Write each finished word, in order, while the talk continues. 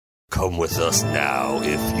Come with us now,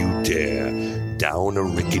 if you dare, down a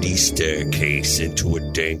rickety staircase into a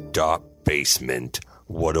dank, dark basement.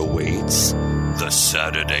 What awaits? The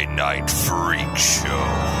Saturday Night Freak Show.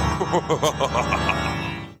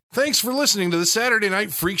 Thanks for listening to the Saturday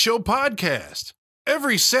Night Freak Show podcast.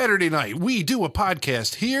 Every Saturday night, we do a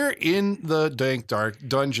podcast here in the dank, dark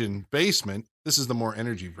dungeon basement. This is the more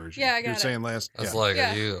energy version. Yeah, I got You're it. saying last. That's yeah. like,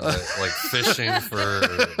 are you like fishing for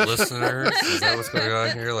listeners? Is that what's going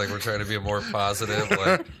on here? Like, we're trying to be more positive.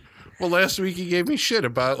 Like, Well, last week you gave me shit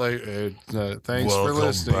about thanks for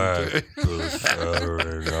listening. Back to the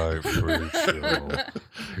Saturday Night Freak Show.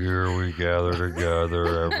 Here we gather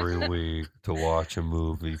together every week to watch a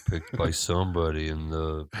movie picked by somebody in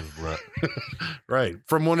the Right.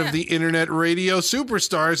 From one of the internet radio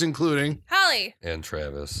superstars, including Holly. and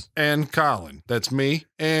Travis. and Colin. That's me.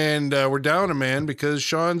 And we're down a man because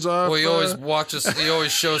Sean's off. Well, you always watch us. You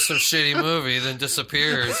always show some shitty movie, then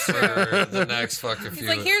disappears for the next fucking He's few.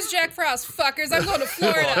 like, here's Jack Frost, fuckers. I'm going to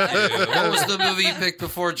Florida. Fuck you. What was the movie you picked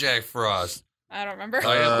before Jack Frost? I don't remember.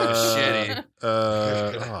 Oh, yeah, it looks shitty.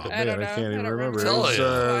 Oh, I man, don't know. I can't even I don't remember. It remember. was Tell you.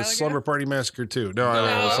 A while Slumber ago. Party Massacre 2. No, No, I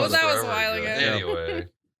know. that was a forever while ago. Anyway.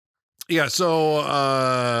 Yeah, so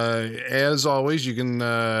as always, you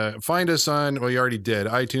can find us on, well, you already did,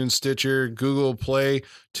 iTunes, Stitcher, Google Play,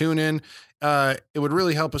 TuneIn. It would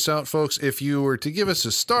really help us out, folks, if you were to give us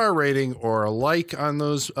a star rating or a like on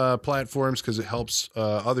those platforms, because it helps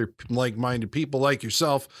other like-minded people like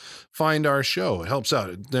yourself find our show. It helps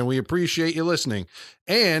out. Then we appreciate you listening.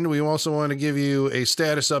 And we also want to give you a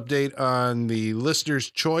status update on the Listener's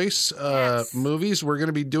Choice Yes. movies. We're going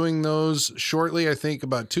to be doing those shortly. I think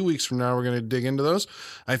about 2 weeks from now, we're going to dig into those.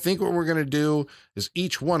 I think what we're going to do is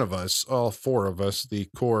each one of us, all four of us, the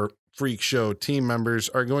core Freak Show team members,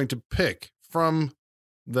 are going to pick from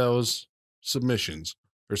those submissions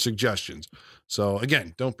or suggestions. So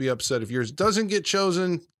again, don't be upset if yours doesn't get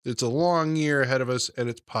chosen. It's a long year ahead of us, and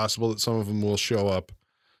it's possible that some of them will show up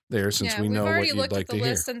there since we know we've what already you'd looked like at the to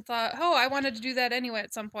hear. list and thought, oh, I wanted to do that anyway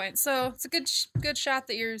at some point. So it's a good shot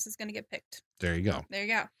that yours is going to get picked. There you go. There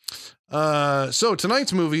you go. So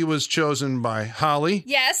tonight's movie was chosen by Holly.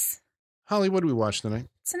 Yes. Holly, what did we watch tonight?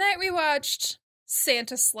 Tonight we watched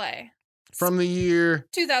Santa Sleigh. From the year,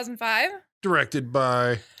 2005. directed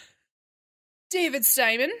by... David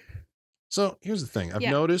Steinman. So here's the thing. I've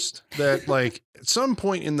Yeah. noticed that like at some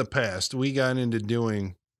point in the past, we got into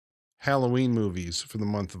doing Halloween movies for the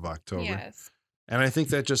month of October. Yes. And I think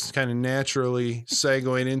that just kind of naturally segued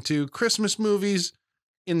into Christmas movies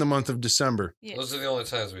in the month of December. Yes. Those are the only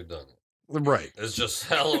times we've done it. Right. It's just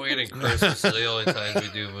Halloween and Christmas are the only times we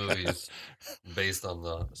do movies based on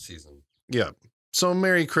the season. Yeah. So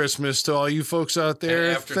Merry Christmas to all you folks out there.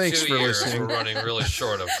 And after Thanks 2 for years, listening. we're running really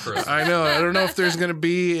short of Christmas. I know. I don't know if there's going to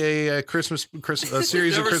be a series We've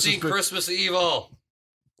of never Christmas. seen Christmas Evil.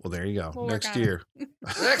 Well, there you go. We'll work Next on it. year.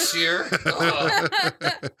 Next year.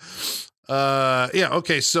 Yeah.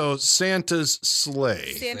 Okay. So Santa's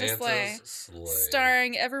Sleigh. Santa Sleigh. Santa's Sleigh.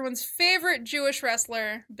 Starring everyone's favorite Jewish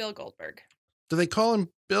wrestler, Bill Goldberg. Do they call him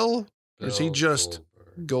Bill? Or is he Bill just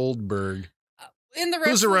Goldberg. Goldberg? In the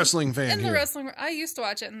Who's a wrestling fan In the here? wrestling, I used to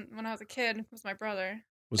watch it when I was a kid. It was my brother.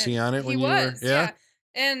 Was he on it when he you was, were? Yeah.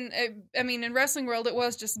 And I mean, in wrestling world, it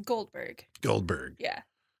was just Goldberg. Goldberg. Yeah,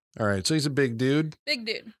 All right. So he's a big dude. big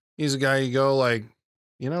dude. He's a guy you go like,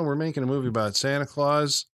 we're making a movie about Santa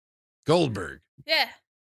Claus. Goldberg. Yeah,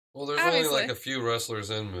 Well, there's Obviously. only like a few wrestlers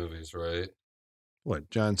in movies, right? What?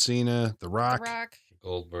 John Cena, The Rock. The Rock.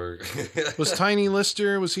 Goldberg. Was Tiny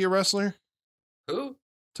Lister, was he a wrestler? Who?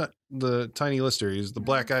 The Tiny Lister. He's the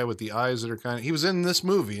black guy with the eyes that are kind of. He was in this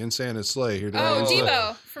movie in Santa's Sleigh. Here, Oh, Oh.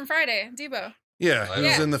 Debo from Friday. Debo. Yeah, he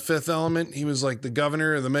was Yeah. in The Fifth Element. He was like the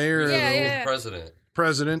governor or the mayor or Yeah, the yeah. President.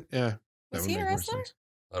 president. Yeah. That Was would he a make more wrestler? sense.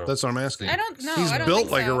 I don't That's what I'm asking. I don't know. He's I don't built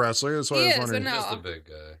think like so. a wrestler. That's why I He was is, wondering. but no. Just a big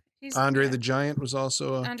guy. He's Andre the Giant was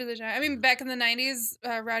also a Andre the Giant. I mean, back in the 90s,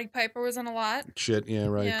 Roddy Piper was in a lot. shit. Yeah,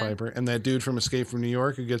 Roddy Yeah. Piper. And that dude from Escape from New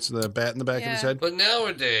York who gets the bat in the back of his Yeah. head. But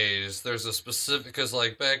nowadays, there's a specific, because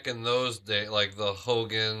like back in those days, like the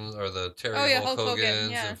Hogan or the Terry Oh, yeah, Hulk Hulk Hogan,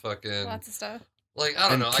 Hogan's yeah. and fucking, Lots of stuff. like, I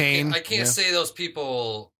don't And know. Kane, I can't yeah. say those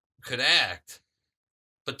people could act.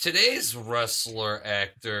 But today's wrestler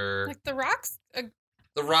actor, Like The Rock's.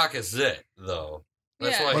 The Rock is it, though.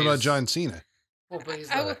 That's Yeah. why What about he's- John Cena? Well, but he's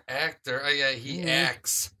I not would- an actor. Oh, yeah, he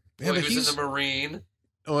acts. Yeah, Well, but he was he's in the Marine.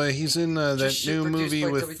 oh, he's in that Just new produced movie by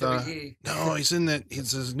with WWE. no, he's in that.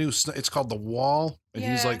 It's his new. It's called The Wall, and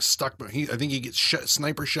he's Yeah. like stuck. But I think he gets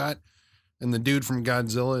sniper shot, and the dude from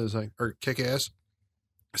Godzilla is like or Kick Ass.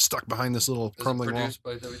 stuck behind this little Is it crumbling wall. produced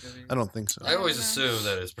by WWE? I don't think so. I always No. assume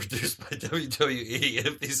that it's produced by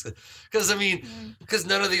WWE. Because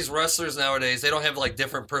none of these wrestlers nowadays, they don't have like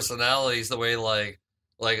different personalities the way like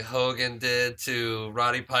Hogan did to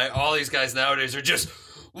Roddy Piper. All these guys nowadays are just,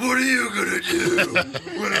 what are you gonna do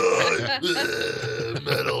when I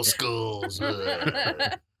metal skulls?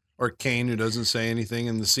 Or Kane, who doesn't say anything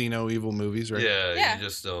in the See No Evil movies, right? Yeah, he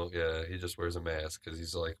just don't. Yeah, he just wears a mask because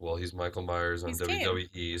he's like, well, he's Michael Myers on He's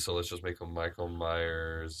WWE, so let's just make him Michael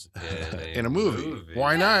Myers In a movie.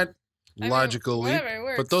 Why Yeah. not? I mean, Logical leap. whatever, it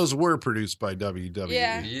works. But those were produced by WWE.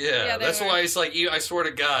 Yeah. Yeah, they that's were. why it's like, I swear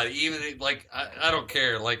to God, even like I don't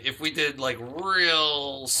care. Like if we did like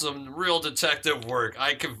some real detective work,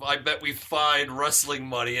 I bet we find wrestling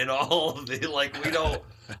money in all of the like we don't.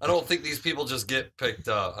 I don't think these people just get picked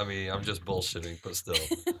up. I mean, I'm just bullshitting, but still.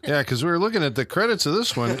 Yeah, because we were looking at the credits of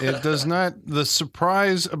this one. It does not. The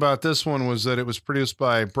surprise about this one was that it was produced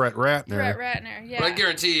by Brett Ratner. Brett Ratner, yeah. But I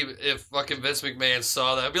guarantee you, if fucking Vince McMahon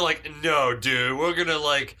saw that, I'd be like, no, dude, we're gonna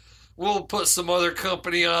like. We'll put some other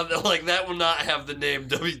company on that. Like, that will not have the name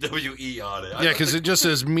WWE on it. Yeah, because it just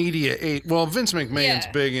says Media 8. Well, Vince McMahon's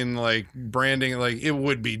Yeah. big in, like, branding. Like, it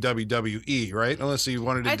would be WWE, right? Unless he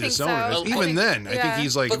wanted to I think disown so. it. Even then, I think Yeah.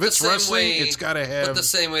 he's like, But if the it's same wrestling, way- it's got to But have... the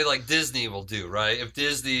same way, like, Disney will do, right? If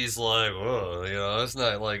Disney's like, oh, it's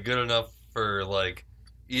not, like, good enough for, like,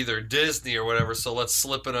 either Disney or whatever, so let's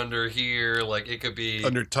slip it under here. Like, it could be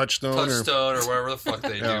under Touchstone. Touchstone or whatever the fuck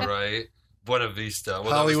they Yeah. do, right? Buena Vista. Well, that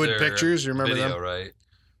was Hollywood their Pictures, you remember video, them? right?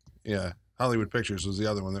 Yeah, Hollywood Pictures was the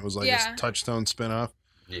other one that was like Yeah. a Touchstone spinoff.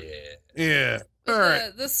 Yeah. Yeah. But All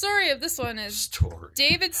right. the story of this one is Story.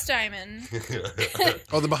 David Steinman.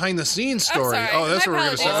 Oh, the behind-the-scenes I'm story. sorry. Oh, that's My what we're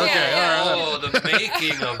going to say. apologies. Okay, Yeah, all right. Oh, the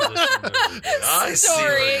making of this movie. I see what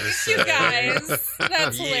Story, you're saying. you guys.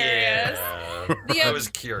 That's hilarious. Yeah. I was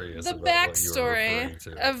curious The about what you were backstory referring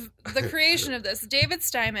to. of the creation of this. David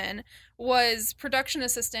Steinman was production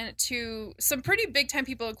assistant to some pretty big time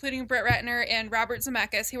people, including Brett Ratner and Robert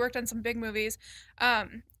Zemeckis. He worked on some big movies.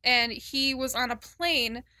 And he was on a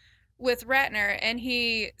plane with Ratner, and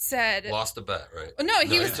he said, Lost a bet, right? "No,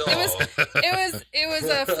 he was. no. It was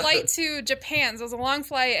a flight to Japan. So it was a long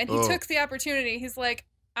flight, and he Oh. took the opportunity. He's like,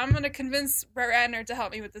 I'm going to convince Brett Ratner to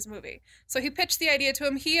help me with this movie. So he pitched the idea to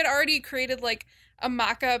him. He had already created like a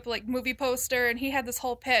mock-up like movie poster, and he had this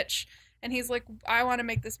whole pitch. And he's like, I want to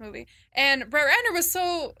make this movie. And Brett Ratner was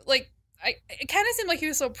so like, it kind of seemed like he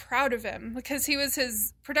was so proud of him because he was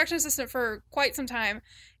his production assistant for quite some time,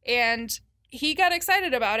 and he got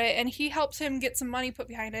excited about it, and he helped him get some money put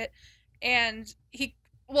behind it. And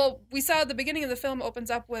we saw at the beginning of the film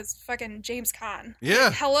opens up with fucking James Caan.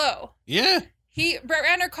 Yeah. Hello. Yeah. Brett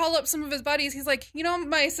Ratner called up some of his buddies. He's like, you know,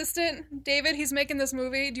 my assistant, David, he's making this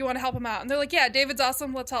movie. Do you want to help him out? And they're like, yeah, David's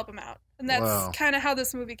awesome. Let's help him out. And that's Wow. kind of how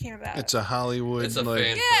this movie came about. It's a Hollywood It's a like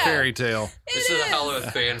fan Yeah. fairy tale. This is a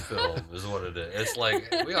Hollywood fan film, is what it is. It's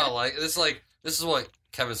like we all like. It's like this is what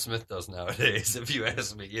Kevin Smith does nowadays. If you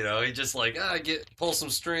ask me, you know, he just like pull some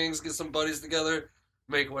strings, get some buddies together,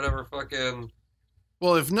 make whatever fucking.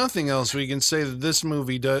 Well, if nothing else, we can say that this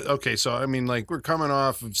movie does. Okay, so I mean, like we're coming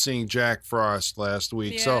off of seeing Jack Frost last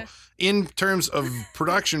week, so Yeah. in terms of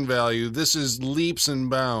production value, this is leaps and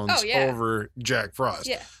bounds Oh, yeah. over Jack Frost.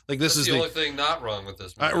 Yeah. Like this That's is the only thing not wrong with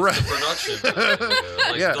this movie. Right. It's the production, value.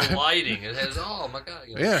 Like Yeah. the lighting. It has. Oh my god.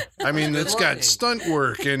 You know. Yeah, I mean, Good it's got lighting. stunt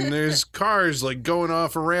work and there's cars like going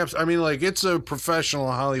off of ramps. I mean, like it's a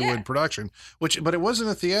professional Hollywood Yeah. production. But it wasn't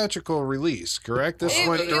a theatrical release, correct? This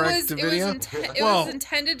went direct to video. It Well- was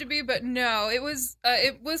intended to be, but no, it was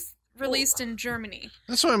released in Germany.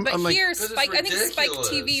 That's why But I'm like, here, Because it's I think Spike ridiculous.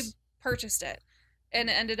 TV purchased it, and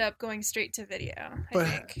it ended up going straight to video. But- I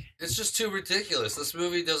think. It's just too ridiculous. This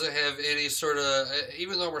movie doesn't have any sort of.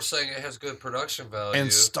 Even though we're saying it has good production value.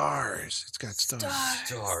 and stars. It's got stars.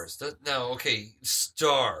 Stars.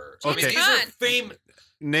 Stars. I Okay. mean, these are Come on. famous.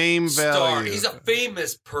 Name Star. value. He's a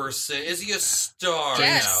famous person. Is he a star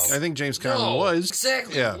Yes. now? I think James Caan No, was.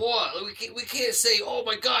 exactly Yeah. what we can't say. Oh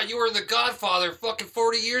my God, you were in The Godfather fucking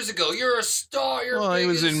 40 years ago. You're a star. You're Well, he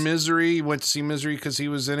was biggest- in Misery. He went to see Misery because he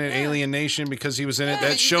was in it. Yeah. Alien Nation because he was in it. Yeah,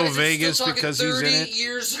 That you show guys are still Vegas talking because he's in 30 it.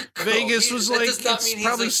 Years ago. Vegas was that like, does not it's mean he's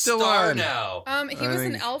probably a still star on. now. He I was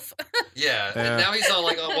think- an elf. Yeah, Yeah. and now he's on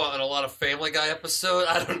on a lot of Family Guy episode.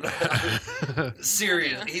 I don't know.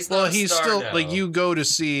 Serious, he's not Well, a he's star still now. like you go go to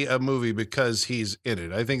see a movie because he's in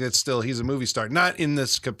it. I think that's still, he's a movie star, not in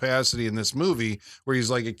this capacity in this movie where he's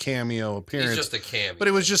like a cameo appearance. He's just a cameo. But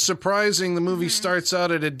it was just surprising. The movie starts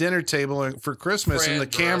out at a dinner table for Christmas, and the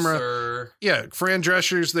camera. Yeah, Fran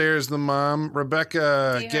Drescher's there as the mom.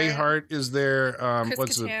 Rebecca Gayheart is there.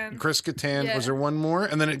 Chris Kattan. Yeah. Was there one more?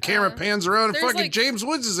 And then the camera pans around, and fucking like, James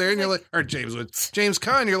Woods is there, and you're like, or James Woods, James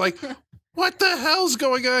Caan. You're like, what the hell's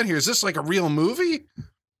going on here? Is this like a real movie?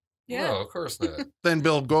 Yeah. No, of course not. Then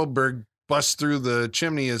Bill Goldberg busts through the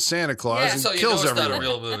chimney as Santa Claus and so kills it's everyone. not a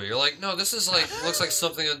real movie. You're like, no, this is like looks like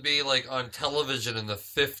something that'd be like on television in the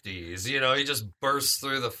 50s. You know, he just bursts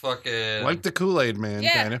through the fucking like the Kool-Aid Man,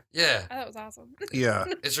 kind of. Yeah, that was awesome. Yeah,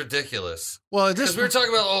 it's ridiculous. Well, because we were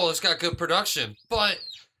talking about, it's got good production, but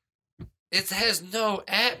it has no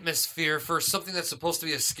atmosphere for something that's supposed to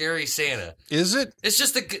be a scary Santa. Is it? It's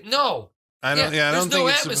just no. I don't. Yeah, I don't think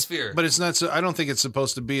it's atmosphere. But it's not. So, I don't think it's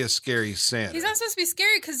supposed to be a scary Santa. He's not supposed to be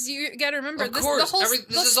scary because you got to remember of course,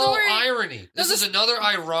 this is all irony. This is another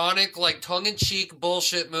ironic, like tongue-in-cheek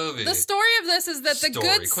bullshit movie. The story of this is that the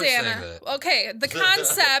good Santa. Okay, the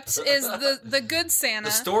concept is the good Santa.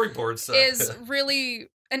 The storyboard side is really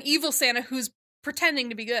an evil Santa who's pretending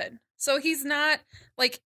to be good. So he's not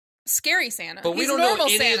like scary Santa. But we he's don't know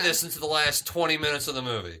any Santa. of this until the last 20 minutes of the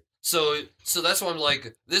movie. So that's why I'm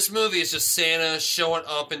like, this movie is just Santa showing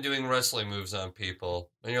up and doing wrestling moves on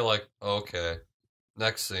people. And you're like, okay,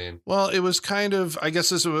 next scene. Well, it was kind of, I guess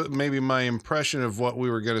this was maybe my impression of what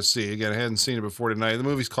we were going to see. Again, I hadn't seen it before tonight. The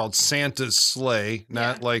movie's called Santa's Sleigh,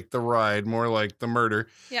 not like the ride, more like the murder.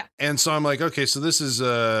 Yeah. And so I'm like, okay, so this is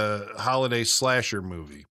a holiday slasher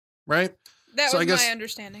movie, right? That was my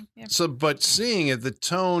understanding. Yeah. So, but seeing it, the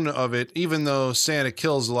tone of it, even though Santa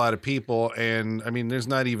kills a lot of people, and I mean, there's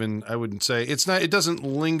not even, I wouldn't say, it doesn't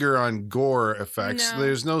linger on gore effects. No.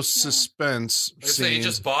 There's no suspense. He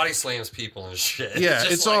just body slams people and shit. Yeah,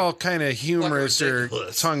 it's like, all kind of humorous or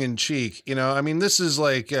tongue in cheek. You know, I mean, this is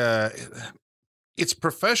like, it's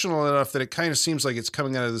professional enough that it kind of seems like it's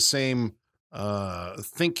coming out of the same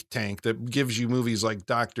think tank that gives you movies like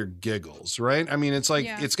Dr. Giggles, right? I mean, it's like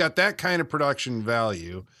it's got that kind of production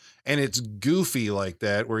value, and it's goofy like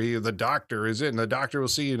that, where the doctor is it, and the doctor will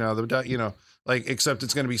see you now. Like except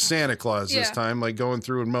it's going to be Santa Claus this time, like going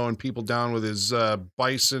through and mowing people down with his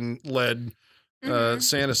bison led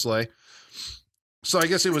Santa sleigh. So I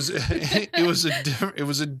guess it was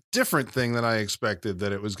a different thing than I expected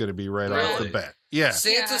that it was going to be right off the bat. Yeah,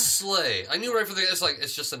 Santa's sleigh. I knew right from the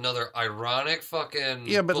it's just another ironic fucking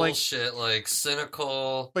bullshit, like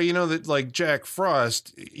cynical. But you know that like Jack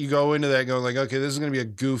Frost, you go into that going like, okay, this is going to be a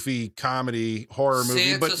goofy comedy horror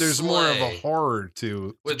movie, but there's more of a horror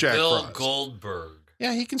to with Jack Bill Frost. Goldberg.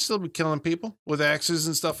 Yeah, he can still be killing people with axes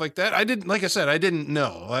and stuff like that. I didn't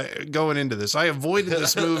know going into this. I avoided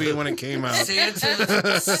this movie when it came out.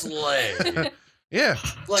 Santa's sleigh. Yeah,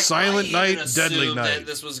 like, Silent Night, Deadly Night. That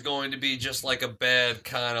this was going to be just like a bad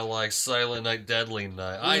kind of like Silent Night, Deadly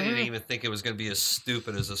Night. I didn't even think it was going to be as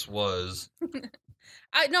stupid as this was.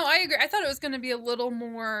 I agree. I thought it was going to be a little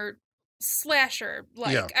more slasher.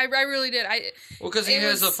 Like I really did. Because he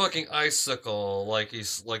has a fucking icicle, like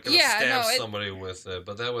he's like gonna stab somebody with it.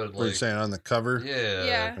 But that would like what are you saying on the cover?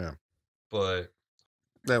 Yeah. But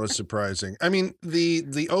that was surprising. I mean,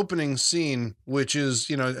 the opening scene, which is,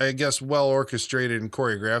 you know, I guess well orchestrated and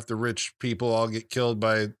choreographed, the rich people all get killed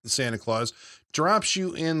by Santa Claus, drops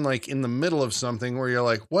you in like in the middle of something where you're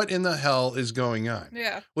like, what in the hell is going on?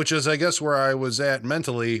 Yeah. Which is, I guess, where I was at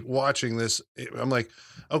mentally watching this. I'm like,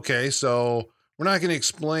 okay, so we're not going to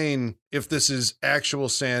explain if this is actual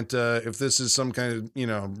Santa, if this is some kind of, you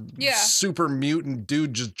know, super mutant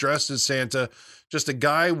dude just dressed as Santa. Just a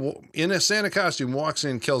guy in a Santa costume walks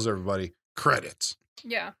in, kills everybody. Credits.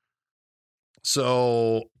 Yeah.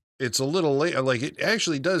 So it's a little late. Like it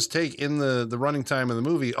actually does take in the running time of the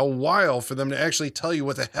movie a while for them to actually tell you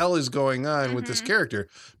what the hell is going on with this character,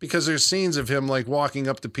 because there's scenes of him like walking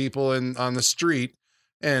up to people on the street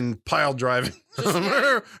and pile driving. That's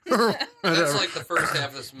like the first half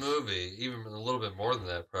of this movie, even a little bit more than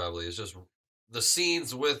that probably. It's just the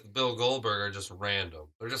scenes with Bill Goldberg are just random.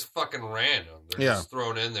 They're just fucking random. They're just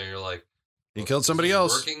thrown in there. You're like, he killed somebody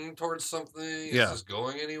else. Working towards something? Is this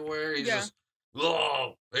going anywhere? He's just,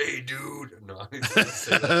 oh, hey, dude. No, I didn't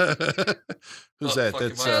say that. Who's that?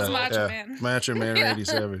 That's Macho Man. Macho Man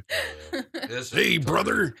 87. Hey,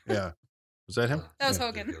 brother. Yeah. Was that him? That was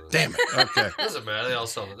Hogan. Damn it. Okay. Doesn't matter. They all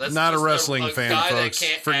saw it. That's not a wrestling fan, folks. That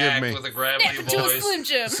can't Forgive act me. With a gravelly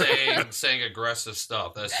voice, saying aggressive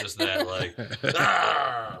stuff. That's just that, like,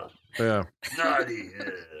 naughty.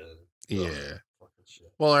 Yeah.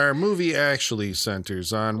 Well, our movie actually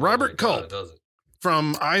centers on Robert Culp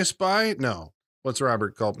from I Spy. No, What's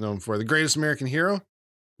Robert Culp known for? The Greatest American Hero?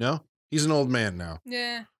 No? He's an old man now.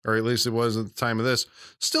 Yeah. Or at least it was at the time of this.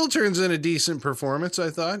 Still turns in a decent performance, I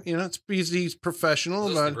thought. You know, he's professional.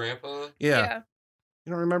 Is this the grandpa? Yeah.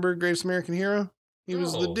 You don't remember Greatest American Hero? He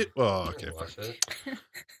was the dude. Oh, okay. Watch it.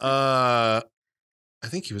 I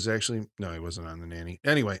think he was actually, no, he wasn't on The Nanny.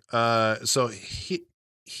 Anyway, so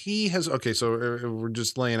he has, okay, so we're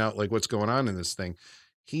just laying out like what's going on in this thing.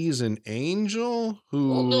 He's an angel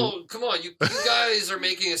who. Well, no, come on. You guys are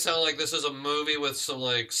making it sound like this is a movie with some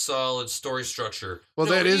like solid story structure. Well,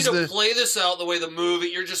 no, that you is need to play this out the way the movie.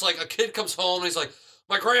 You're just like a kid comes home and he's like,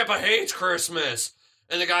 "My grandpa hates Christmas,"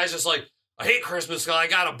 and the guy's just like, "I hate Christmas because I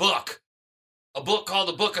got a book called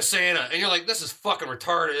The Book of Santa," and you're like, "This is fucking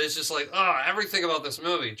retarded." It's just like, everything about this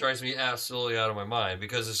movie drives me absolutely out of my mind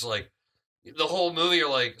because it's like the whole movie. You're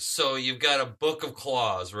like, so you've got a book of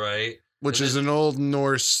claws, right? Which is an old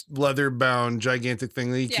Norse leather-bound gigantic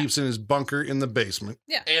thing that he keeps in his bunker in the basement.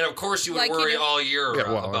 Yeah. And of course you would worry all year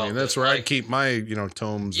about I mean, that's where I keep my,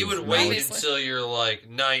 tomes. You would wait until you're like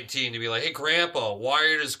 19 to be like, "Hey, Grandpa,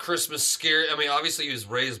 why does Christmas scare?" I mean, obviously he was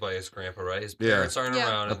raised by his grandpa, right? His parents aren't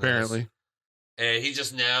around. Apparently. And he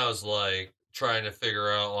just now is like trying to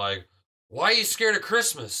figure out like, why are you scared of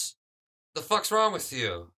Christmas? The fuck's wrong with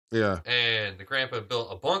you? Yeah. And the grandpa built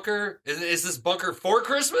a bunker. Is this bunker for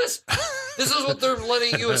Christmas? This is what they're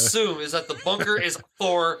letting you assume, is that the bunker is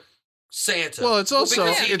for Santa. Well, it's also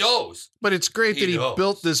because he knows. But it's great that he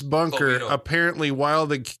built this bunker apparently while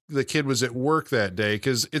the kid was at work that day,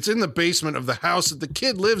 because it's in the basement of the house that the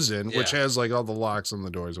kid lives in, which has like all the locks on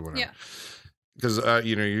the doors or whatever. Yeah. Because,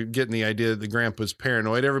 you're getting the idea that the grandpa's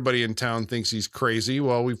paranoid. Everybody in town thinks he's crazy.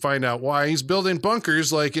 Well, we find out why. He's building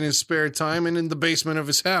bunkers, like, in his spare time and in the basement of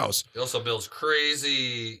his house. He also builds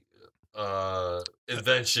crazy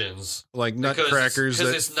inventions. Like nutcrackers.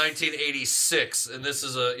 Because it's 1986, and this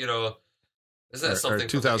is isn't that something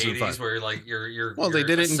from the 80s where you're well, they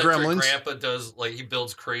did it in Gremlins. Grandpa does, like, he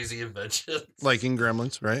builds crazy inventions. Like in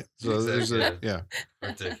Gremlins, right? So exactly.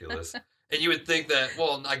 Ridiculous. And you would think that,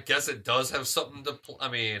 well, I guess it does have something to... I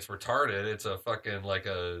mean, it's retarded. It's a fucking, like,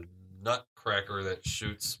 a nutcracker that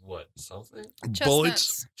shoots, what, something?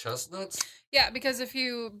 Bullets? Chestnuts? Yeah, because if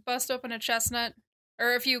you bust open a chestnut,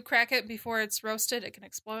 or if you crack it before it's roasted, it can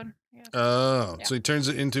explode. Yeah. Oh, so he turns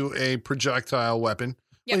it into a projectile weapon.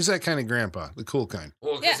 Well, he's that kind of grandpa, the cool kind.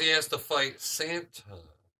 Well, because he has to fight Santa.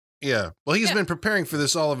 Yeah. Well, he's been preparing for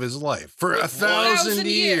this all of his life. For 1,000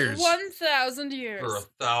 years. 1,000 years. For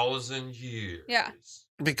 1,000 years. Yeah.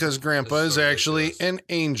 Because Grandpa is actually an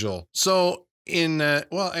angel. So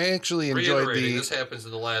I actually enjoyed this happens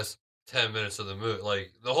in the last 10 minutes of the movie.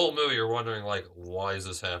 Like, the whole movie, you're wondering, like, why is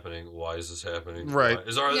this happening? Why is this happening? Right.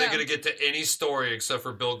 Are they going to get to any story except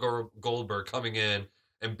for Bill Goldberg coming in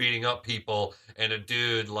and beating up people and a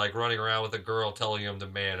dude like running around with a girl telling him to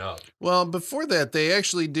man up? Well, before that, they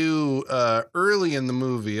actually do early in the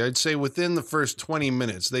movie, I'd say within the first 20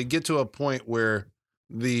 minutes, they get to a point where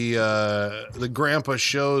the grandpa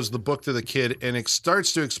shows the book to the kid and it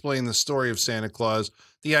starts to explain the story of Santa Claus.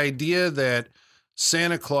 The idea that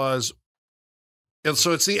Santa Claus,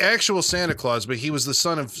 so it's the actual Santa Claus, but he was the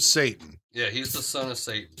son of Satan. Yeah, he's the son of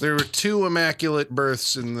Satan. There were 2 immaculate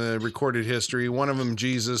births in the recorded history. One of them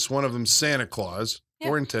Jesus, one of them Santa Claus. Yeah.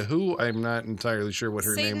 According to who? I'm not entirely sure what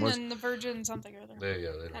her Satan name was. and the Virgin something or other. They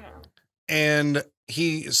don't know. And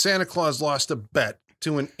Santa Claus lost a bet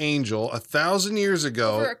to an angel 1,000 years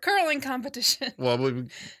ago. For a curling competition. Well,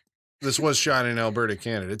 this was shot in Alberta,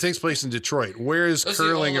 Canada. It takes place in Detroit. Where is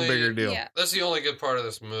curling a bigger deal? Yeah. That's the only good part of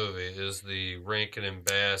this movie is the Rankin and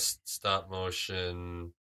Bass stop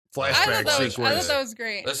motion flashback sequence. I thought that was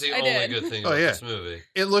great. That's the only good thing about this movie.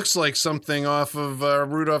 It looks like something off of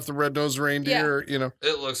Rudolph the Red-Nosed Reindeer,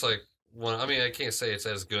 It looks like one. I mean, I can't say it's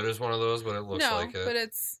as good as one of those, but it looks like it. But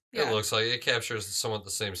it's... Yeah. It looks like it captures somewhat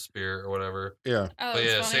the same spirit or whatever. Yeah. Oh, but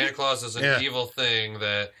yeah, funny. Santa Claus is an evil thing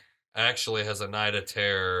that actually has a night of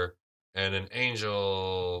terror, and an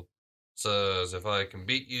angel says, if I can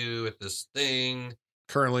beat you at this thing,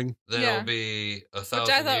 curling, then it'll be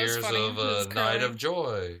 1,000 years of a night of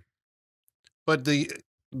joy. But the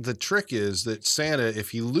trick is that Santa, if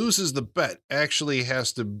he loses the bet, actually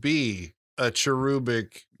has to be a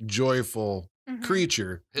cherubic, joyful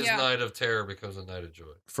creature. His night of terror becomes a night of joy.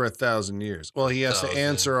 For 1,000 years. Well, he has to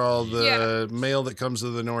answer all the mail that comes to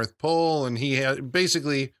the North Pole, and he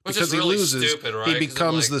basically, because he loses, stupid, right? He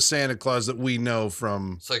becomes the Santa Claus that we know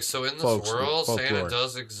from. It's like, so in this world, Santa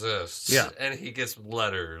does exist. Yeah. And he gets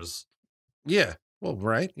letters. Yeah. Well,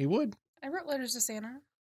 right. He would. I wrote letters to Santa.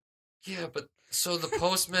 Yeah, but so the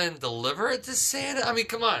postmen deliver it to Santa? I mean,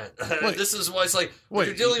 come on. Wait, this is why it's like,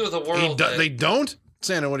 you're dealing with a world they don't?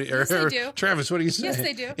 Santa, what do you, Yes, they do. Travis, what do you say? Yes,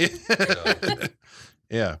 they do.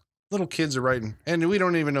 Yeah. Little kids are writing, and we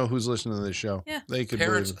don't even know who's listening to this show. Yeah. They could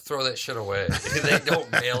Parents believe it. throw that shit away. They don't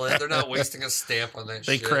mail it. They're not wasting a stamp on that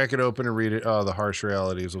They shit. crack it open and read it. Oh, the harsh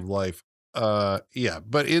realities of life. Yeah.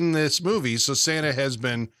 But in this movie, so Santa has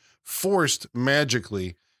been forced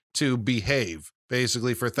magically to behave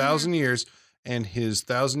basically for 1,000 years, and his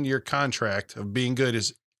 1,000-year contract of being good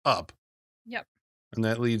is up. Yep. And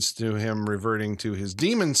that leads to him reverting to his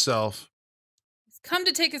demon self. He's come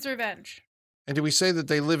to take his revenge. And do we say that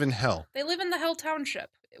they live in hell? They live in the Hell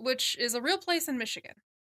Township, which is a real place in Michigan.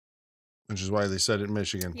 Which is why they said it in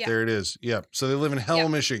Michigan. Yeah. There it is. Yep. So they live in Hell, Yep.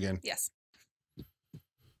 Michigan. Yes.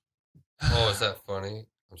 Oh, is that funny?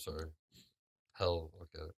 I'm sorry. Hell, look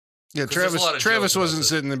at it. Yeah, 'Cause there's a lot of Travis jokes about wasn't this.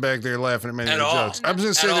 sitting in the back there laughing at many At of the all. jokes. I was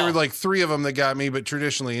going to say At there were all. like 3 of them that got me, but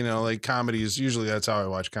traditionally, like comedies, usually that's how I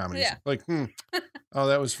watch comedies. Yeah. Like, oh,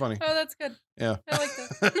 that was funny. Oh, that's good. Yeah. I like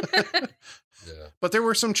that. Yeah. But there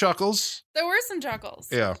were some chuckles. There were some chuckles.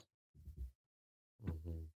 Yeah.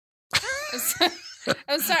 Mhm.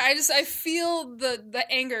 I'm sorry. I feel the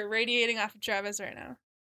anger radiating off of Travis right now.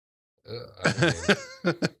 I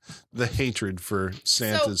mean, The hatred for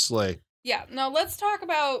Santa's sleigh. Yeah. Now let's talk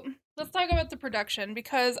about the production,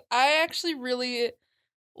 because I actually really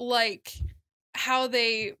like how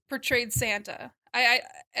they portrayed Santa. I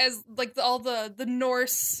as like all the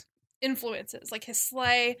Norse influences, like his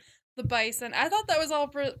sleigh, the bison. I thought that was all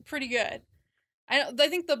pretty good. I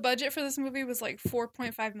think the budget for this movie was like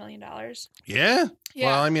 $4.5 million. Yeah? Yeah.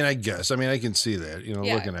 Well, I mean, I guess. I mean, I can see that, Yeah.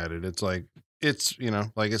 looking at it. It's like, it's,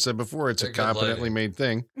 like I said before, it's a Good competently lighting. made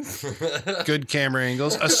thing. Good camera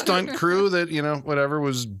angles. A stunt crew that, whatever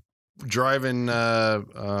was driving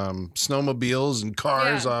snowmobiles and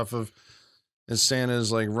cars Yeah. off of, as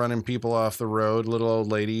Santa's like running people off the road, little old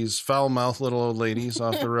ladies, foul-mouthed little old ladies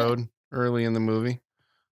off the road early in the movie.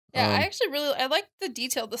 Yeah, I actually I like the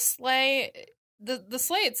detail. The sleigh, the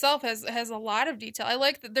sleigh itself has a lot of detail. I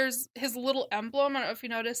like that there's his little emblem. I don't know if you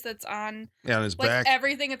noticed, that's on on his like back.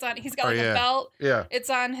 everything. It's on. He's got Oh, like yeah. a belt. Yeah. It's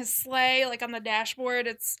on his sleigh, like on the dashboard.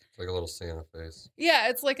 It's like a little Santa face.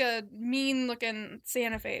 it's like a mean looking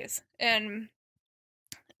Santa face, and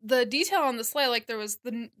the detail on the sleigh, like there was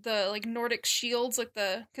the like Nordic shields, like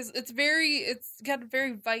because it's got a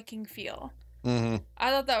very Viking feel. Mm-hmm.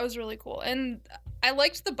 I thought that was really cool, and I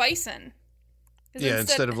liked the bison. 'Cause Yeah,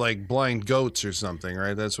 instead of like blind goats or something,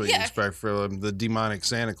 right? That's what you Yeah. expect for the demonic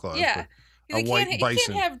Santa Claus. yeah, but a you white can't, bison.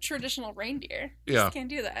 You can't have traditional reindeer. You Yeah. just can't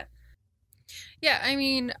do that. Yeah, I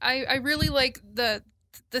mean, I really like the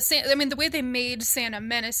Santa. I mean, the way they made Santa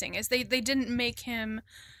menacing is they didn't make him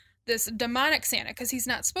this demonic Santa, because he's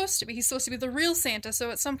not supposed to be. He's supposed to be the real Santa.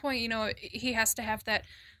 So at some point, he has to have that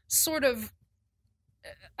sort of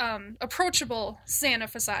approachable Santa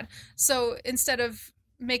facade. So instead of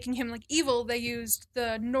making him like evil, they used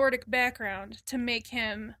the Nordic background to make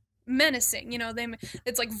him menacing.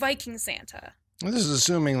 It's like Viking Santa. This is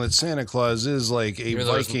assuming that Santa Claus is like a Even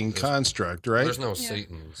though there's- Viking there's- construct, right? There's no Yeah.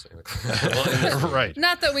 Satan in Santa Claus. Well, in this movie. Right.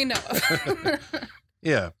 Not that we know of.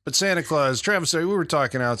 Yeah, but Santa Claus, Travis, we were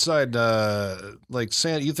talking outside. Like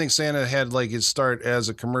Santa, you think Santa had like his start as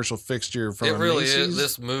a commercial fixture from It really Macy's? is.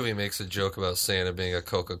 This movie makes a joke about Santa being a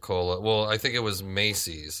Coca-Cola. Well, I think it was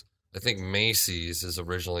Macy's. I think Macy's is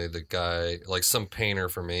originally the guy, like some painter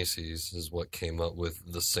for Macy's is what came up with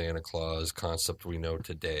the Santa Claus concept we know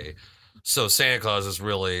today. So Santa Claus is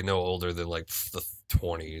really no older than like the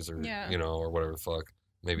 20s or, Yeah. or whatever the fuck.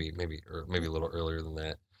 Maybe a little earlier than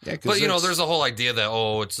that. Yeah, 'cause But, that's- there's a whole idea that,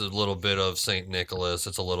 it's a little bit of St. Nicholas.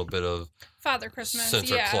 It's a little bit of Father Christmas.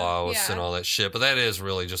 Santa Claus yeah. and all that shit. But that is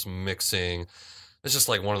really just mixing. It's just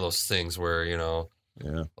like one of those things where, yeah,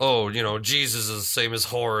 Jesus is the same as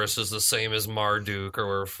Horus, is the same as Marduk,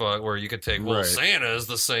 or where you could take, Right. Santa is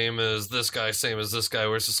the same as this guy, same as this guy,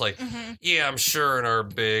 where it's just like, Mhm. yeah, I'm sure in our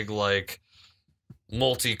big, like,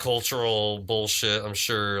 multicultural bullshit, I'm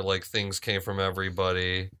sure, like, things came from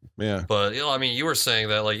everybody. yeah. But, you were saying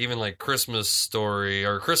that, like, even, like, Christmas Story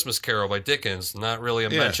or Christmas Carol by Dickens, not really a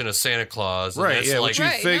Yeah. mention of Santa Claus. And Right, that's yeah, like, what you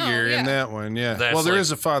Right, figure no, in yeah. that one, yeah. That's Well, there like-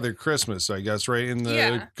 is a Father Christmas, I guess, right? In the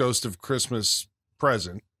Yeah. Ghost of Christmas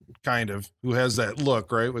Present, kind of, who has that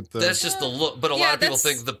look, right? With the that's just the look. But a Yeah, lot of people that's-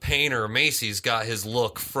 think the painter Macy's got his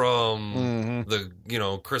look from Mhm.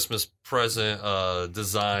 the Christmas present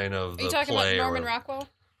design of Are the you talking play. about or Norman whatever.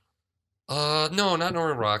 Rockwell? No, not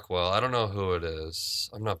Norman Rockwell. I don't know who it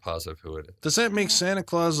is. I'm not positive who it is. Does that make Santa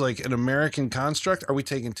Claus like an American construct? Are we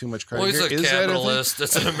taking too much credit Well, he's here? a Is that thing? capitalist.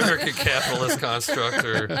 It's an American capitalist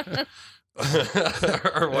constructor.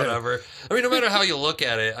 or whatever. I mean, no matter how you look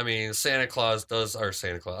at it, I mean,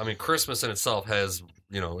 Christmas in itself has,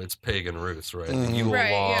 its pagan roots, right? The Yule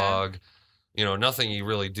log, nothing you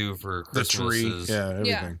really do for Christmas the tree, is... yeah,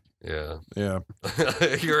 everything. Yeah.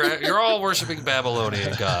 You're all worshiping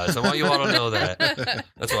Babylonian gods. I want you all to know that.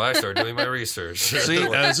 That's why I started doing my research. See,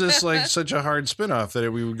 is this like such a hard spinoff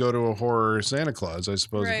that we would go to a horror Santa Claus, I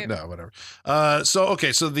suppose? Right. No, whatever.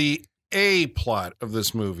 So the A plot of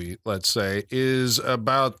this movie, let's say, is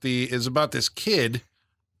about this kid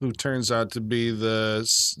who turns out to be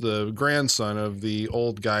the grandson of the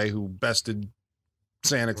old guy who bested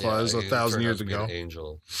Santa Claus 1,000 years ago.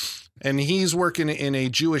 Angel. And he's working in a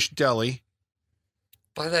Jewish deli.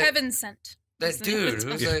 By that Heaven Sent. That dude,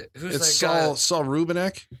 who's it's that guy? Saul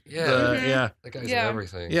Rubinek. Yeah. Yeah. That guy's in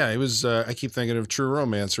everything. Yeah, he was, I keep thinking of True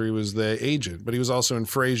Romance, where he was the agent, but he was also in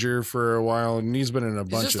Frasier for a while, and he's been in a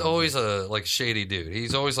bunch of... He's just always a, shady dude.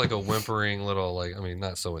 He's always like a whimpering little,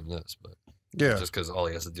 not so in this, but... Yeah. Just because all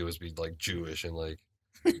he has to do is be, Jewish and,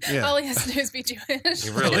 Yeah. All he has to do is be Jewish. He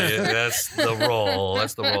really is. That's the role.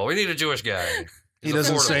 That's the role. We need a Jewish guy. He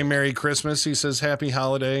doesn't say Merry Christmas. He says Happy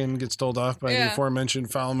Holiday and gets told off by the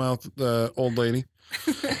aforementioned foul-mouthed old lady.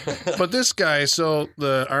 But this guy,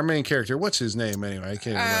 our main character, what's his name anyway? I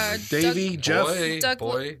can't remember. Davey, Jeff?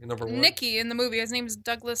 Boy, number one. Nicky in the movie. His name's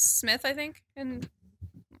Douglas Smith, I think.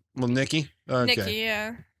 Nicky? Okay. Nicky,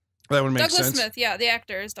 yeah. That would make Douglas sense. Smith, yeah. The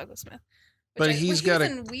actor is Douglas Smith. But he was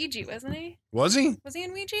in Ouija, wasn't he? Was he? Was he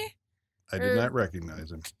in Ouija? I did not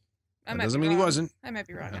recognize him. That doesn't mean he wasn't. I might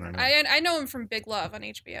be wrong. I don't know. I know him from Big Love on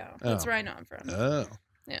HBO. That's where I know him from. Oh.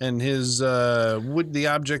 Yeah. And his the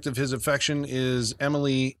object of his affection is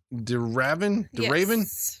Emily DeRaven?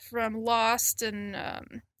 Yes, from Lost and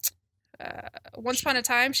Once Upon a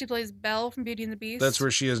Time. She plays Belle from Beauty and the Beast. That's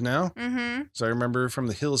where she is now? Mm-hmm. So I remember from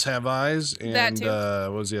The Hills Have Eyes and that too.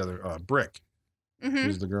 What was the other? Brick. Mm-hmm.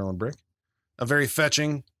 Who's the girl in Brick? A very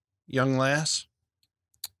fetching young lass.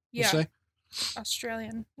 Yeah. Say?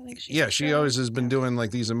 Australian. I think she's she always has been doing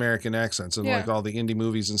these American accents and Yeah. all the indie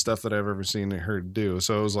movies and stuff that I've ever seen her do.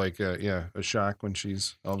 So it was a shock when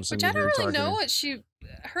she's all of a sudden. Which I don't really know talking.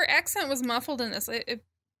 what her accent was muffled in this. It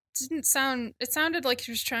didn't sound. It sounded like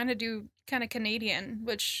she was trying to do kind of Canadian,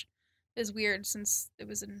 which is weird since it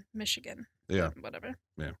was in Michigan. Yeah. But whatever.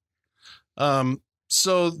 Yeah.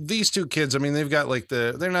 So these two kids, I mean, they've got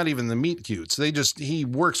they're not even the meet cutes. He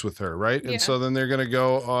works with her, right? And so then they're going to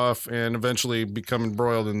go off and eventually become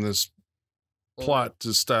embroiled in this plot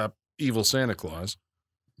to stop evil Santa Claus.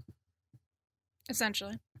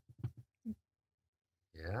 Essentially.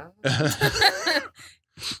 Yeah.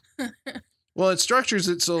 Well, it structures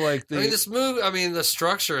it so this movie, the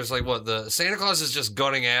structure is the Santa Claus is just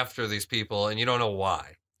gunning after these people and you don't know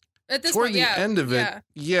why. At this toward point, the end of it,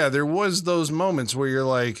 there was those moments where you're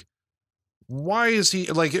like, why is he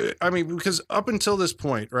because up until this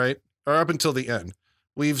point, right? Or up until the end,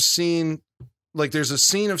 we've seen there's a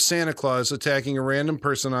scene of Santa Claus attacking a random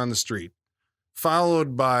person on the street,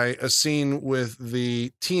 followed by a scene with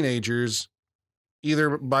the teenagers,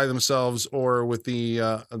 either by themselves or with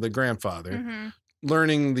the grandfather. Mm-hmm.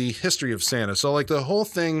 Learning the history of Santa. So the whole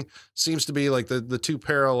thing seems to be the two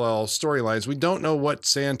parallel storylines. We don't know what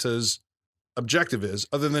Santa's objective is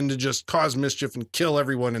other than to just cause mischief and kill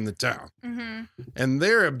everyone in the town. Mm-hmm. And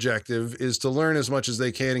their objective is to learn as much as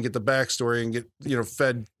they can and get the backstory and get,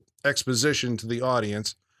 fed exposition to the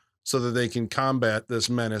audience so that they can combat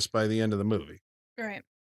this menace by the end of the movie. Right.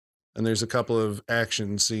 And there's a couple of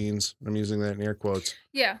action scenes. I'm using that in air quotes.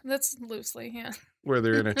 Yeah, that's loosely, yeah. Where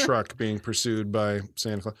they're in a truck being pursued by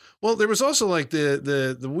Santa Claus. Well, there was also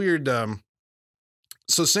the weird.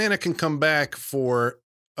 So Santa can come back for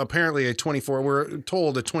apparently we're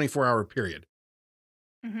told a 24-hour period.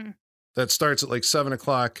 Mm-hmm. That starts at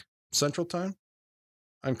 7:00 Central Time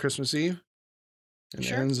on Christmas Eve, and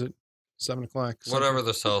ends at 7:00. Whatever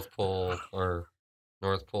the South Pole or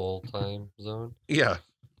North Pole time zone. Yeah,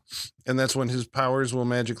 and that's when his powers will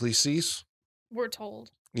magically cease. We're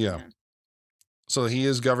told. Yeah. So he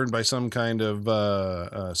is governed by some kind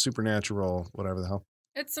of supernatural, whatever the hell.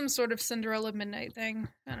 It's some sort of Cinderella Midnight thing.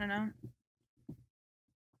 I don't know.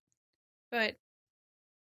 But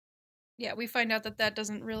yeah, we find out that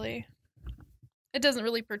doesn't really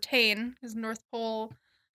pertain, because North Pole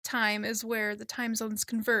time is where the time zones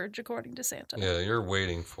converge according to Santa. Yeah, you're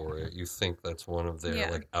waiting for it. You think that's one of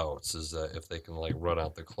their outs, is that if they can run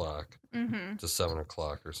out the clock to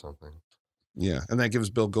 7:00 or something. Yeah, and that gives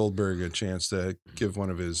Bill Goldberg a chance to give one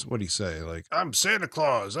of his, what do you say, I'm Santa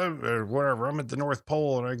Claus, or whatever, I'm at the North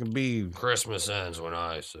Pole and I can be... Christmas ends when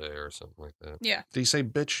I say, or something like that. Yeah. Did he say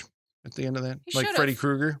bitch at the end of that? He like should've. Freddy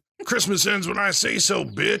Krueger? Christmas ends when I say so,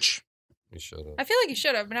 bitch. He should have. I feel like he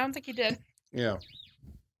should have, but I don't think he did. Yeah.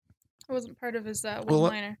 It wasn't part of his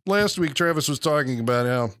one-liner. Last week, Travis was talking about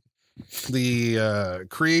how the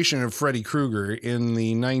creation of Freddy Krueger in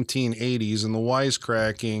the 1980s and the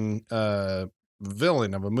wisecracking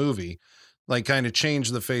villain of a movie, like, kind of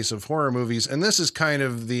changed the face of horror movies. And this is kind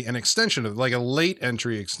of an extension of, like, a late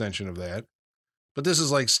entry extension of that. But this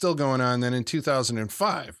is, like, still going on then in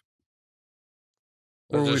 2005.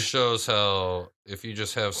 It just shows how if you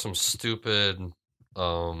just have some stupid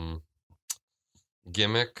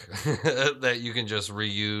gimmick that you can just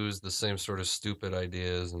reuse the same sort of stupid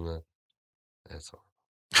ideas, and that's all.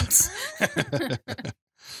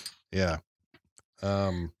 Yeah.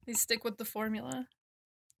 They stick with the formula.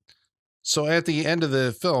 So at the end of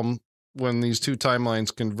the film, when these two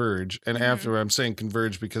timelines converge, and after I'm saying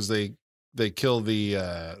converge because they kill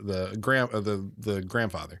the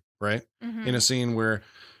grandfather, right? Mm-hmm. In a scene where,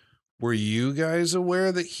 were you guys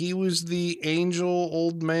aware that he was the angel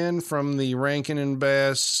old man from the Rankin and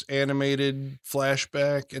Bass animated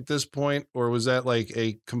flashback at this point? Or was that like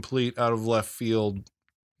a complete out of left field?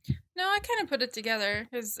 No, I kind of put it together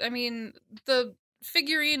because, I mean, the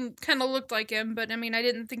figurine kind of looked like him, but I mean, I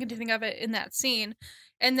didn't think anything of it in that scene.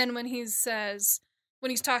 And then when he's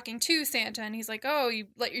talking to Santa and he's like, oh, you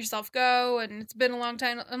let yourself go and it's been a long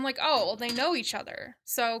time. I'm like, oh, well, they know each other.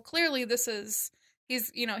 So clearly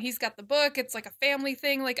he's got the book. It's like a family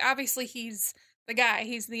thing. Like, obviously he's the guy,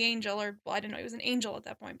 he's the angel, or, well, I didn't know he was an angel at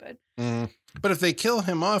that point, but. But if they kill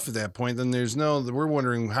him off at that point, then we're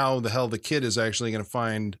wondering how the hell the kid is actually going to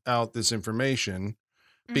find out this information,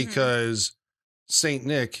 because Saint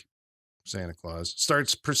Nick, Santa Claus,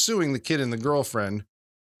 starts pursuing the kid and the girlfriend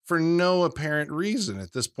for no apparent reason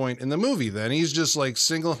at this point in the movie. Then he's just like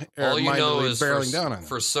single-mindedly barreling down on them.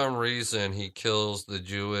 For some reason, he kills the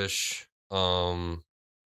Jewish,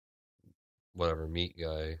 meat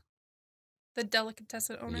guy. The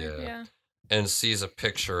delicatessen owner, yeah. And sees a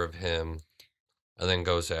picture of him, and then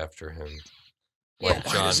goes after him. Like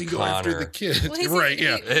John Why does he go after the kid? Well, right,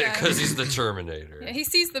 yeah. Because he's the Terminator. Yeah, he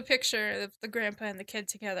sees the picture of the grandpa and the kid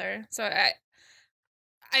together. So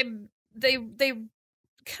they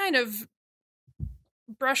kind of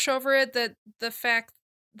brush over it, that the fact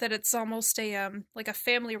that it's almost like a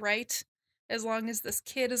family right. As long as this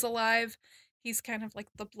kid is alive, he's kind of like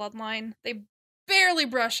the bloodline. They barely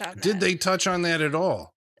brush on that. Did they touch on that at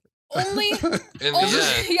all? Only, only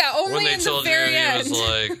when they in told the very end. He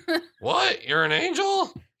was like, "What? You're an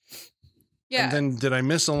angel?" Yeah. And then did I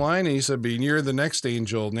miss a line? And he said, "But you're the next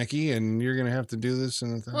angel, Nikki, and you're gonna have to do this."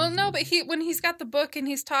 Well, no, but when he's got the book and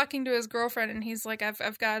he's talking to his girlfriend, and he's like,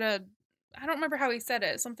 "I've got I don't remember how he said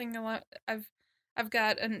it. Something I've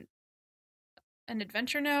got an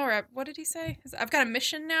adventure now, or what did he say? I've got a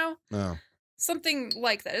mission now." No. Something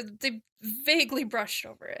like that. They vaguely brushed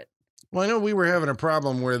over it. Well, I know we were having a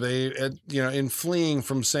problem where they, in fleeing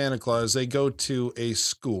from Santa Claus, they go to a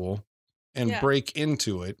school and break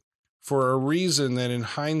into it for a reason that in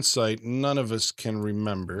hindsight, none of us can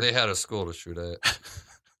remember. They had a school to shoot at.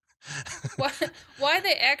 Why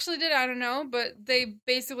they actually did, I don't know, but they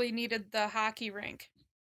basically needed the hockey rink.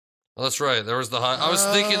 Well, that's right. There was the I was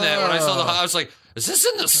thinking that when I saw I was like, is this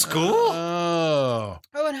in the school? Oh,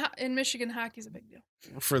 in Michigan, hockey's a big deal.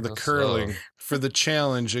 For the curling, for the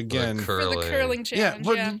challenge again. For the curling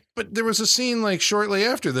challenge, but there was a scene like shortly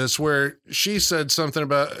after this where she said something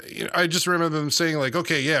about, I just remember them saying like,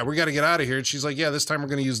 okay, yeah, we got to get out of here. And she's like, yeah, this time we're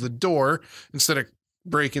going to use the door instead of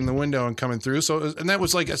breaking the window and coming through. So, and that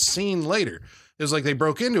was like a scene later. It was like they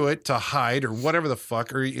broke into it to hide or whatever the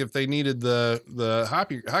fuck, or if they needed the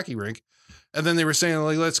hockey rink. And then they were saying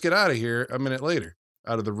like, let's get out of here a minute later.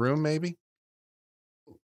 Out of the room, maybe?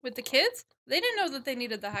 With the kids? They didn't know that they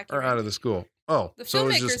needed the hockey rink. Or out of the school. Oh. The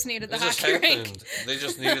filmmakers needed the hockey rink. They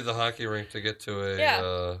just needed the hockey rink to get to a... Yeah,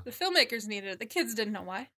 the filmmakers needed it. The kids didn't know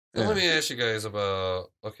why. Well, let me ask you guys about...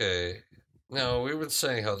 Okay, now we were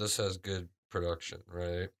saying how this has good production,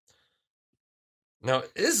 right? Now,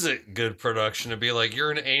 is it good production to be like,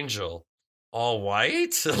 you're an angel, all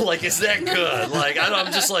white? Like, is that good? Like,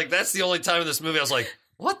 I'm just like, that's the only time in this movie I was like,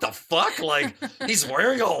 what the fuck? Like, he's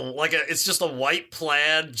wearing it's just a white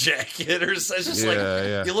plaid jacket or something. It's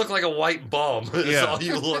just you look like a white bum. That's all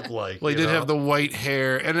you look like. Well, he did have the white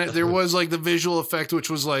hair, and there was like the visual effect,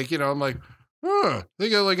 which was like, I'm like,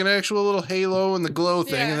 they got like an actual little halo and the glow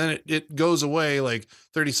thing, and then it goes away like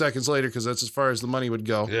 30 seconds later because that's as far as the money would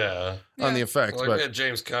go. On the effects. Well, we had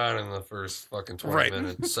James Caan in the first fucking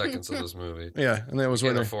 20 seconds of this movie. Yeah, and that was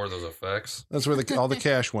where they afford those effects. That's where all the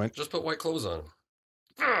cash went. Just put white clothes on him.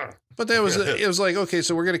 But that was it was like, okay,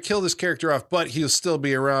 so we're gonna kill this character off, but he'll still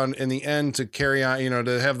be around in the end to carry on,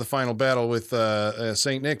 to have the final battle with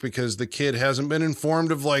Saint Nick, because the kid hasn't been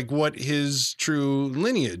informed of like what his true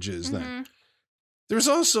lineage is. Then there's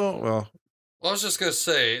also Well, I was just gonna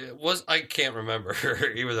say, I can't remember,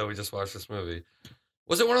 even though we just watched this movie.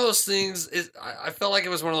 Was it one of those things? I felt like it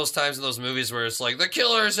was one of those times in those movies where it's like, the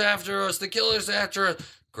killer's after us, the killer's after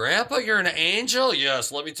us. Grandpa, you're an angel?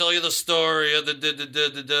 Yes, let me tell you the story of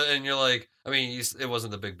the and you're like, I mean, it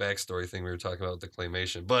wasn't the big backstory thing we were talking about with the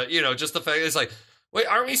claymation, but, just the fact it's like, wait,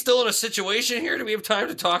 aren't we still in a situation here? Do we have time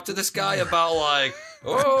to talk to this guy about like,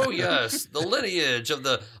 oh, yes, the lineage of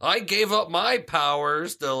I gave up my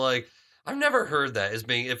powers to like, I've never heard that as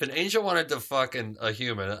being, if an angel wanted to fuck a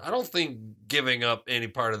human, I don't think giving up any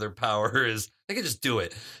part of their power they can just do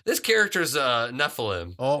it. This character's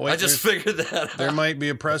Nephilim. Oh, wait, I just figured that out. There might be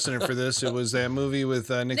a precedent for this. It was that movie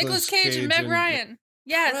with Nicolas Cage and Meg Ryan.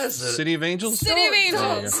 Yes. City of Angels? City of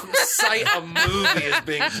Angels. Cite a movie as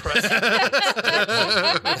being precedent.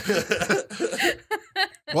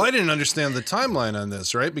 Well, I didn't understand the timeline on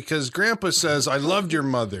this, right? Because Grandpa says, I loved your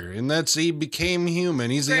mother, and he became human.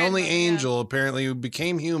 He's the only angel, apparently, who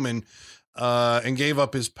became human and gave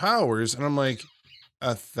up his powers. And I'm like,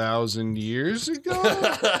 1,000 years ago?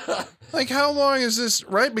 Like, how long is this,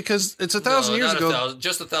 right? Because it's 1,000 years ago.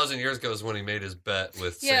 Just 1,000 years ago is when he made his bet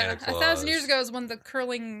with Santa Claus. 1,000 years ago is when the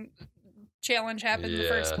curling challenge happened in the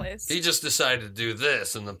first place. He just decided to do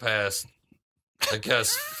this in the past, I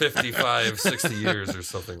guess, 55, 60 years or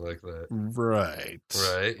something like that. Right.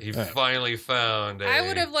 He finally found I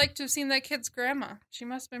would have liked to have seen that kid's grandma. She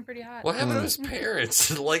must have been pretty hot. What happened to his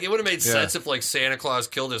parents? Like, it would have made sense if, like, Santa Claus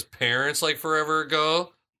killed his parents, like, forever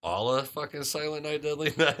ago. All of fucking Silent Night,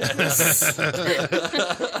 Deadly Night.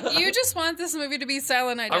 You just want this movie to be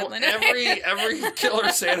Silent Night, Deadly Night. Every killer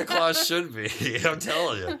Santa Claus should be. I'm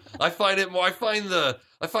telling you. I find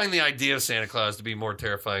the idea of Santa Claus to be more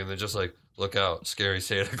terrifying than just like, look out, scary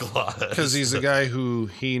Santa Claus. Because he's a guy who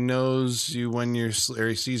he knows you when he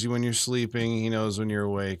sees you when you're sleeping. He knows when you're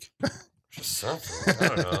awake. Just something. I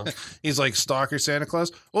don't know. He's like Stalker Santa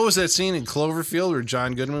Claus. What was that scene in Cloverfield where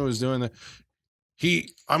John Goodman was doing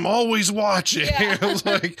I'm always watching. Yeah. It was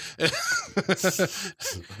like,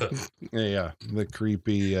 the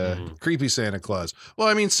creepy Santa Claus. Well,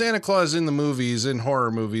 I mean, Santa Claus in the movies, in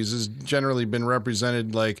horror movies, has generally been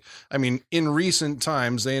represented like, I mean, in recent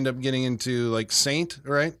times, they end up getting into like Saint,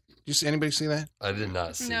 right? Anybody see that? I did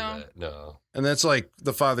not see that. No. And that's like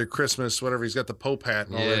the Father Christmas, whatever. He's got the Pope hat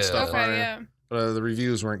and all that stuff on it. But the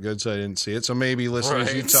reviews weren't good, so I didn't see it. So maybe,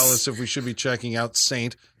 listeners, you tell us if we should be checking out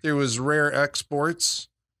Saint. There was Rare Exports.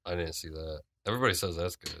 I didn't see that. Everybody says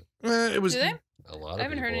that's good. It was. Do they? A lot of I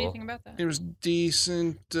haven't heard anything about that. It was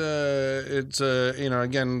decent. It's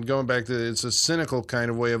again, going back to, it's a cynical kind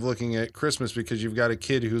of way of looking at Christmas, because you've got a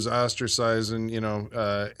kid who's ostracized and,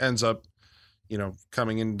 ends up,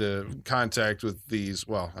 coming into contact with these,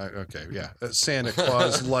 Santa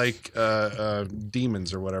Claus-like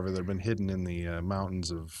demons or whatever that have been hidden in the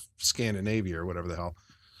mountains of Scandinavia or whatever the hell.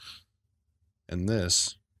 And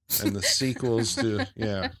this, and the sequels to,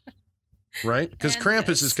 right? Because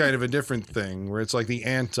Krampus is kind of a different thing, where it's like the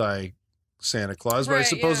anti-Santa Claus. But I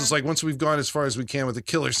suppose it's like, once we've gone as far as we can with the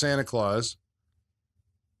killer Santa Claus,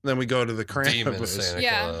 then we go to the Krampus. Demon Santa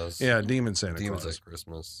Claus. Yeah, Demon Santa Demons Claus. at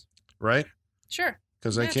Christmas. Right? Sure.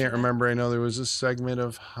 Because I can't remember. I know there was a segment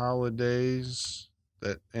of holidays,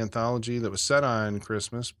 that anthology that was set on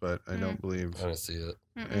Christmas, but I don't believe. I didn't see it.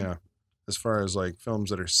 Yeah. As far as like films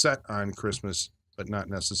that are set on Christmas, but not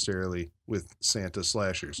necessarily with Santa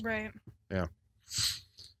slashers. Right. Yeah.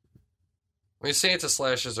 I mean, Santa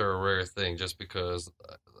slashers are a rare thing just because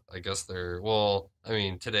I guess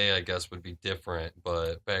today I guess would be different,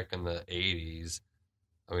 but back in the 80s,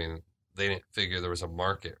 I mean, they didn't figure there was a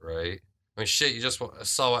market, right? I mean, shit, you just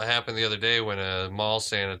saw what happened the other day when a mall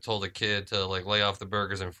Santa told a kid to, like, lay off the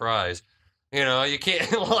burgers and fries. You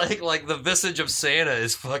can't, like the visage of Santa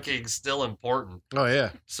is fucking still important. Oh,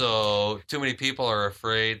 yeah. So, too many people are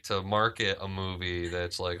afraid to market a movie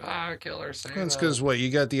that's like, killer Santa. That's because, you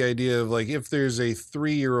got the idea of, like, if there's a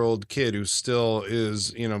 3-year-old kid who still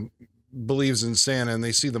is, believes in Santa, and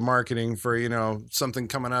they see the marketing for, something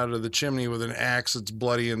coming out of the chimney with an axe that's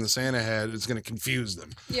bloody in the Santa hat, it's going to confuse them.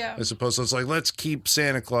 Yeah. I suppose. So it's like, let's keep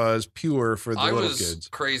Santa Claus pure for the little kids. I was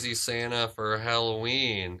crazy Santa for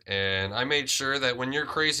Halloween, and I made sure that when you're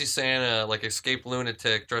crazy Santa, like escaped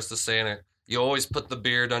lunatic dressed as Santa, you always put the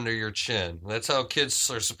beard under your chin. That's how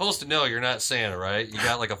kids are supposed to know you're not Santa, right? You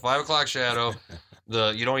got like a 5 o'clock shadow.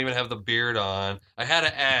 You don't even have the beard on. I had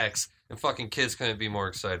an axe. And fucking kids couldn't be more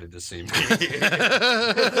excited to see me.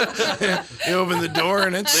 You open the door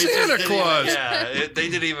and it's Santa Claus. They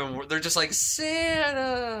didn't even. They're just like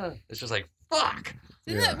Santa. It's just like fuck.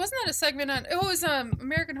 Wasn't that a segment on? It was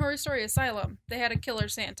American Horror Story Asylum. They had a killer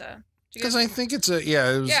Santa. Because I think it's it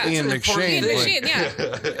was Ian McShane.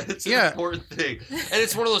 It's an important thing, and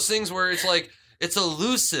it's one of those things where it's like it's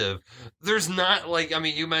elusive. There's not like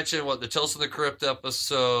you mentioned the Tales from the Crypt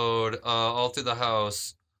episode, All Through the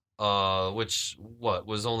House. Which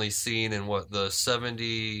was only seen in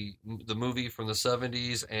the movie from the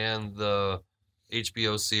 70s and the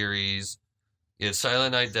HBO series. You had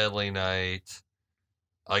Silent Night, Deadly Night.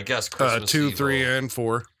 I guess Christmas 2, Evil. 3, and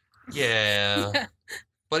 4. Yeah.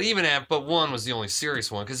 But 1 was the only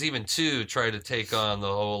serious one because even 2 tried to take on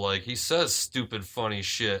the whole he says stupid funny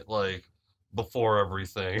shit before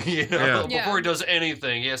everything. Before he does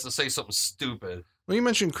anything, he has to say something stupid. Well, you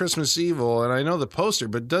mentioned Christmas Evil, and I know the poster,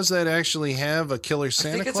 but does that actually have a killer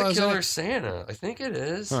Santa Claus? I think it's a killer Santa. I think it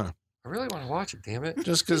is. Huh. I really want to watch it, damn it.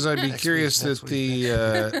 Just because I'd be curious that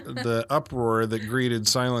the uproar that greeted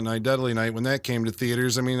Silent Night, Deadly Night when that came to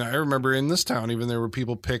theaters. I mean, I remember in this town, even there were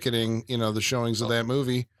people picketing, the showings of that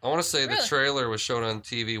movie. I want to say the trailer was shown on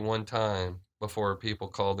TV one time before people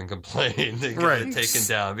called and complained they got it taken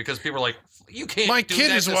down because people were like, you can't My do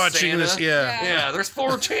kid that is to watching Santa. this. Yeah, there's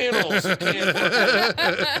 4 channels. You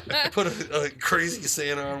can't put a crazy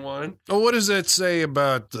Santa on one. Well, what does that say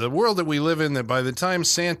about the world that we live in, that by the time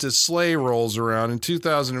Santa's sleigh rolls around in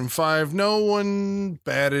 2005, no one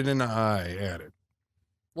batted an eye at it?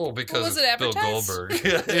 Well, because was it it's Bill advertised?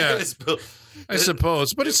 Goldberg. Yeah. It's Bill, I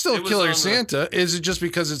suppose, but it's still it was Killer on Santa. Is it just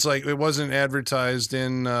because it's it wasn't advertised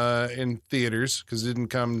in theaters because it didn't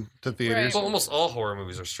come to theaters? Well, almost all horror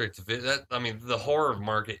movies are straight to video. The horror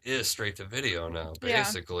market is straight to video now,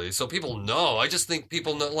 basically. So people know. I just think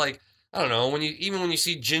people know. I don't know. When you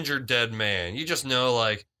see Ginger Dead Man, you just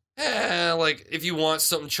know if you want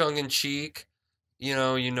something tongue in cheek. You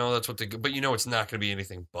know that's what but it's not going to be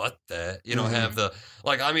anything but that. You don't have the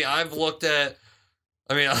I've looked at.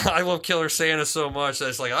 I love Killer Santa so much that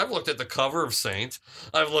it's I've looked at the cover of Saint.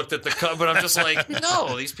 I've looked at the cover, but I'm just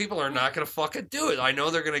no, these people are not going to fucking do it. I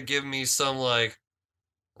know they're going to give me some I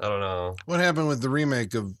don't know. What happened with the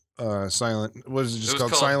remake of Silent? What is it just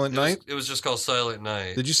called Silent Night? It was just called Silent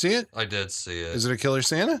Night. Did you see it? I did see it. Is it a Killer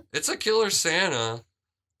Santa? It's a Killer Santa,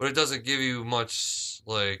 but it doesn't give you much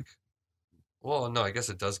well, no, I guess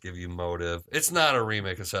it does give you motive. It's not a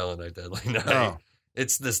remake of Silent Night, Deadly Night. Oh.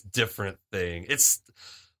 It's this different thing. It's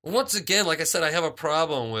once again, like I said, I have a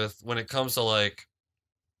problem with when it comes to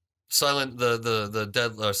Silent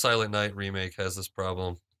Night remake has this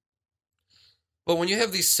problem. But when you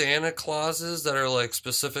have these Santa Clauses that are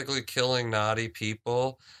specifically killing naughty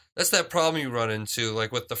people, that's that problem you run into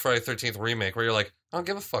with the Friday 13th remake where you're I don't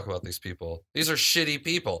give a fuck about these people. These are shitty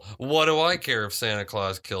people. What do I care if Santa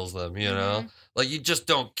Claus kills them, you know? You just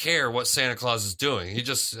don't care what Santa Claus is doing. He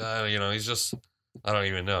just he's just I don't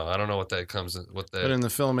even know. I don't know what that comes with that. But in the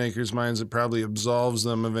filmmakers' minds, it probably absolves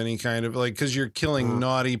them of any kind of because you're killing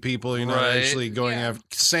naughty people. You're not actually going after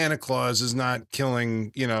Santa Claus is not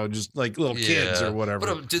killing just little kids or whatever.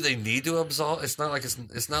 But do they need to absolve? It's not like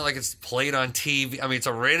it's played on TV. It's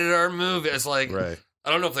a rated R movie. It's right. I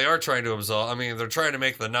don't know if they are trying to absolve. They're trying to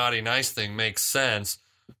make the naughty nice thing make sense.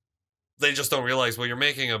 They just don't realize you're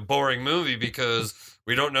making a boring movie because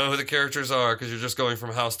we don't know who the characters are because you're just going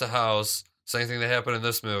from house to house. Same thing that happened in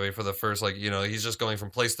this movie for the first, he's just going from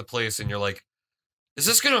place to place, and you're is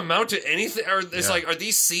this going to amount to anything? Or it's are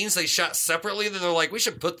these scenes they shot separately? Then they're we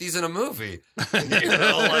should put these in a movie. Because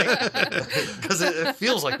it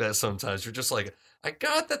feels like that sometimes. You're just I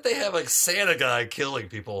got that they have Santa guy killing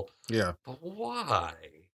people. Yeah. But why?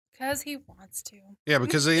 Because he wants to. Yeah,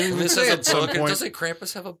 because they even this say has at some point. Doesn't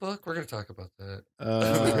Krampus have a book? We're going to talk about that.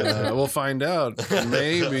 We'll find out.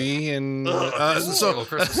 Maybe. And Christmas Evil.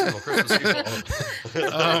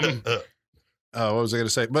 what was I going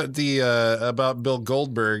to say? But about Bill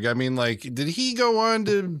Goldberg, did he go on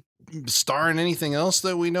to star in anything else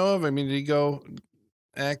that we know of? Did he go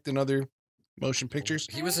act in other motion pictures?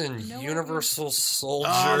 He was in Universal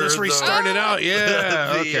Soldier. Oh, that's where he started out.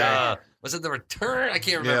 Yeah. Okay. Was it The Return? I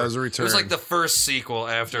can't remember. Yeah, it was The Return. It was the first sequel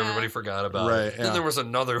after everybody forgot about it. Yeah. Then there was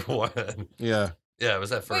another one. Yeah. Yeah, it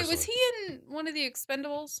was that first Wait, was he in one of the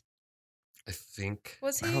Expendables? I think.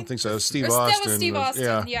 Was he? I don't think so. It was Steve Austin. That was Steve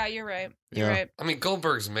Austin. Yeah, you're right. You're right.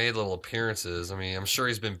 Goldberg's made little appearances. I'm sure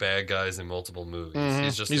he's been bad guys in multiple movies. Mm-hmm.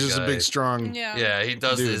 He's just a big, strong. Yeah, he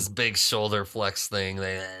does dude. his big shoulder flex thing.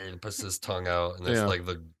 He puts his tongue out, and there's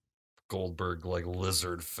the Goldberg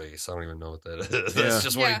lizard face. I don't even know what that is. That's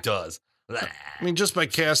just what he does. I mean, just by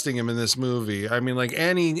casting him in this movie, I mean, like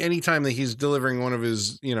any time that he's delivering one of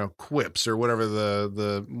his, quips or whatever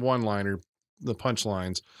the one liner, the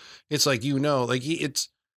punchlines, it's like, like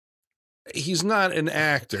he's not an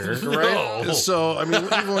actor, right? No. So, I mean,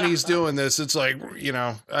 even when he's doing this, it's like,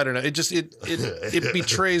 I don't know. It just, it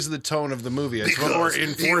betrays the tone of the movie. It's what more he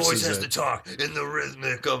always enforces has it. to talk in the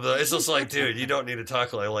rhythmic of the. It's just like, dude, you don't need to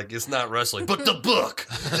talk like it's not wrestling, but the book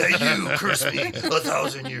that you cursed me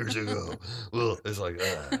 1,000 years ago. Well, it's like,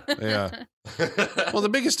 Yeah. Well, the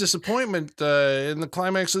biggest disappointment in the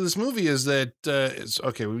climax of this movie is that it's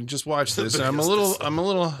okay. We just watched this, and I'm a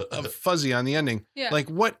little fuzzy on the ending. Yeah. Like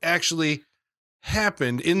what actually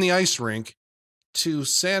happened in the ice rink to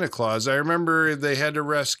Santa Claus? I remember they had to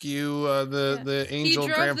rescue the angel he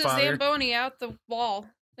drove grandfather, the Zamboni out the wall,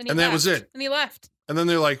 and that was it. And he left. And then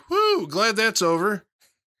they're like, "Whoo! Glad that's over.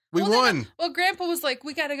 We won." Grandpa was like,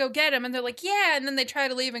 "We got to go get him," and they're like, "Yeah." And then they try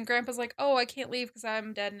to leave, and Grandpa's like, "Oh, I can't leave because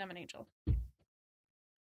I'm dead and I'm an angel."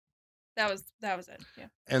 That was it. Yeah.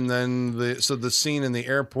 And then the scene in the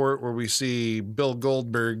airport where we see Bill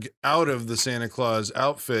Goldberg out of the Santa Claus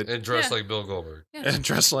outfit and dressed like Bill Goldberg. Yeah. and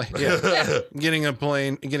dressed like getting on a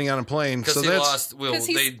plane. Because So he that's lost. Well, 'Cause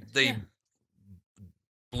they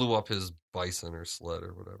blew up his bison or sled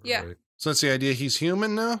or whatever. Yeah. Right? so that's the idea. He's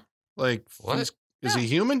human now. Like What? Is No. he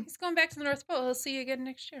human? He's going back to the North Pole. He'll see you again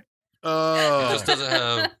next year. He Oh, just doesn't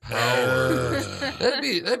have powers. That'd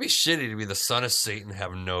be shitty to be the son of Satan and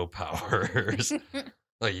have no powers.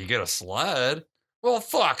 Like you get a sled. Well,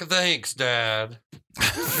 fuck. Thanks, Dad.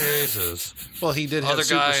 Jesus. well, he did have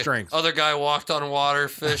super strength. Other guy walked on water,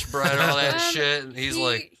 fish, bread, all that shit, and he's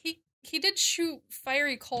like, he did shoot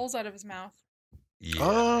fiery coals out of his mouth. yeah,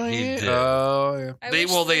 Oh, he yeah. did. Oh, yeah. I They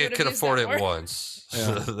wish they would've could used afford that it more. once.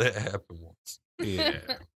 Yeah. That happened once. Yeah.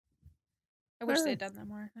 I wish they'd done that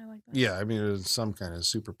more. I like that. Yeah. I mean, it was some kind of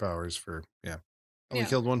superpowers for, Only Yeah.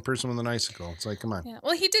 killed one person with an icicle. It's like, come on. Yeah.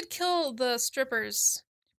 Well, he did kill the strippers,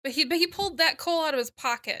 but he pulled that coal out of his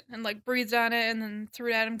pocket and like breathed on it and then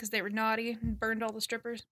threw it at him because they were naughty and burned all the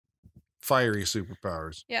strippers. Fiery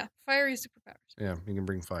superpowers. Yeah, fiery superpowers. Yeah. He can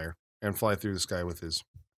bring fire and fly through the sky with his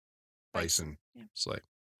bison. Yeah. It's like,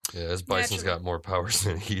 Yeah, his bison's Naturally. got more powers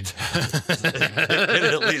than he does. It can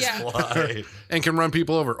at least Yeah. fly. and can run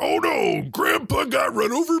people over. Oh no, Grandpa got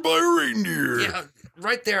run over by a reindeer. Yeah,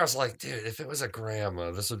 right there I was like, dude, if it was a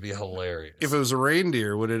grandma, this would be hilarious. If it was a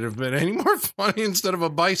reindeer, would it have been any more funny instead of a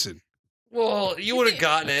bison? Well, you would have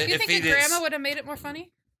gotten it You if think he a didn't. grandma would have made it more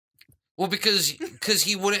funny? Well, because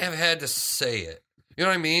he wouldn't have had to say it. You know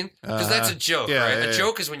what I mean? Because that's a joke, yeah, right? yeah, A yeah.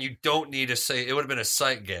 joke is when you don't need to say. It would have been a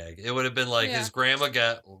sight gag. It would have been like Yeah. his grandma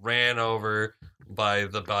got ran over by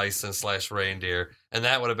the bison / reindeer, and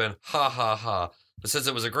that would have been ha ha ha. But since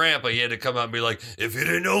it was a grandpa, you had to come out and be like, if you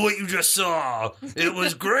didn't know what you just saw, it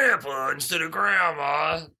was grandpa instead of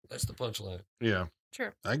grandma. That's the punchline. Yeah,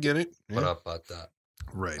 True. I get it. What Yeah. up about that?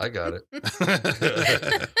 Right. I got it.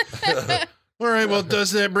 All right. Well,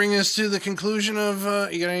 does that bring us to the conclusion of?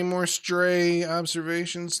 You got any more stray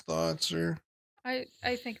observations, thoughts, or? I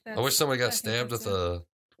think that. I wish somebody got I think stabbed that's with it.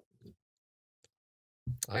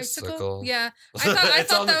 a icicle. Yeah, I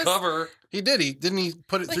It's thought on that the was. cover. He did. He didn't. He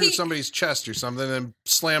put it Well, through he- somebody's chest or something, and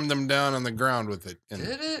slammed them down on the ground with it. And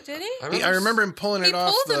Did it? Did he? I remember him pulling He it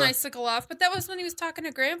off. pulled an icicle off, but that was when he was talking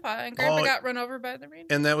to Grandpa, and Grandpa got run over by the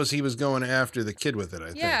reindeer. And that was he was going after the kid with it. I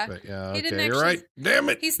think. Yeah. But yeah. He Okay. didn't You're actually- right. Damn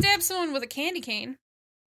it. He stabbed someone with a candy cane.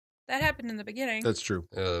 That happened in the beginning. That's true.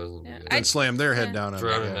 Yeah, that was Yeah, And slammed their head yeah. down on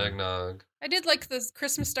Drowned it. in Yeah. eggnog. I did like the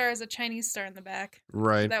Christmas star as a Chinese star in the back.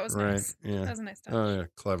 Right. That was right. nice. Yeah. That was a nice touch. Oh yeah,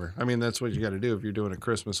 clever. I mean, that's what you got to do if you're doing a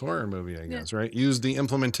Christmas horror movie, I Yeah. guess, right? Use the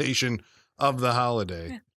implementation of the holiday.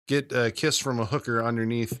 Yeah. Get a kiss from a hooker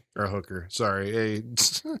underneath, or a hooker, sorry, an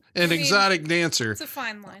mean, exotic dancer. It's a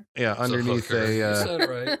fine line. Yeah, It's a underneath hooker. You said it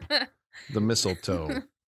right. the mistletoe.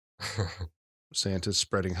 Santa's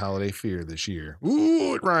spreading holiday fear this year.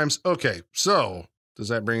 Ooh, it rhymes. Okay, so does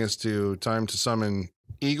that bring us to time to summon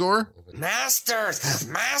Igor? Masters,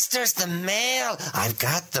 the mail. I've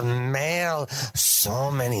got the mail. So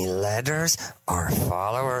many letters. Our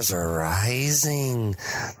followers are rising.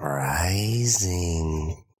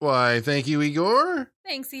 Why, thank you, Igor.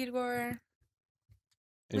 Thanks, Igor.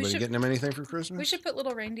 Anybody should- getting him anything for Christmas? We should put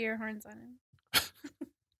little reindeer horns on him.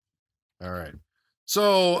 All right.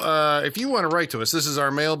 So if you want to write to us, this is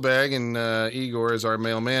our mailbag, and Igor is our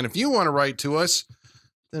mailman. If you want to write to us,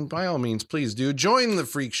 then by all means, please do. Join the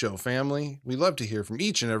Freak Show family. We love to hear from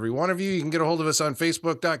each and every one of you. You can get a hold of us on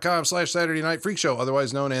Facebook.com/Saturday Night Freak Show,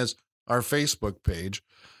 otherwise known as our Facebook page.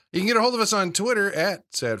 You can get a hold of us on Twitter at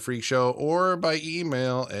Sad Freak Show or by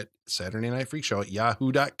email at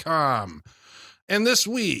SaturdayNightFreakShow@yahoo.com. And this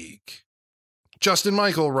week, Justin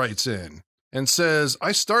Michael writes in and says,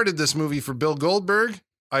 I started this movie for Bill Goldberg.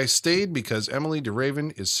 I stayed because Emily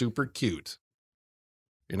DeRaven is super cute.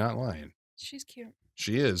 You're not lying. She's cute.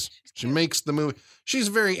 She is. She's She cute. makes the movie. She's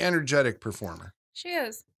a very energetic performer, She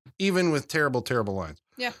is. even with terrible, terrible lines.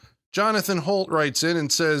 Yeah. Jonathan Holt writes in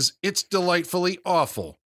and says, it's delightfully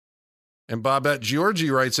awful. And Bobette Georgie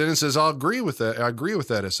writes in and says, I agree with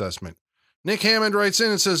that assessment. Nick Hammond writes in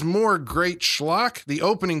and says, more great schlock. The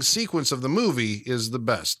opening sequence of the movie is the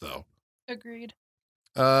best, though. Agreed.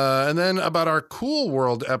 And then about our Cool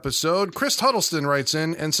World episode, Chris Huddleston writes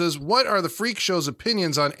in and says, what are the Freak Show's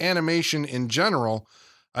opinions on animation in general?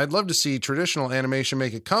 I'd love to see traditional animation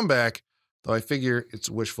make a comeback, though I figure it's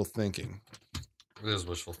wishful thinking. It is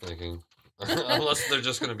wishful thinking. Unless they're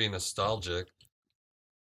just going to be nostalgic.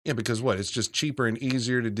 Yeah, because what? It's just cheaper and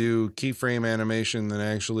easier to do keyframe animation than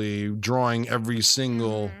actually drawing every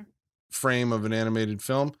single Mhm. frame of an animated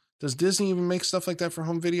film. Does Disney even make stuff like that for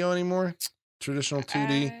home video anymore? Traditional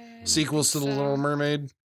 2D I sequels to The think so. Little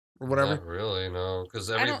Mermaid or whatever? Not really, no. Because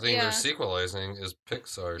I don't- everything yeah. they're sequealizing is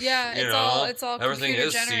Pixar. Yeah, it's all everything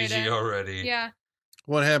is computer CG generated. already. Yeah.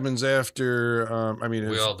 What happens after, We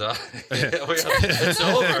if, all die. It's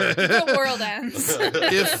over. The world ends.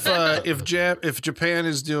 if Japan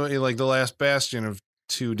is doing like the last bastion of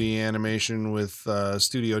 2D animation with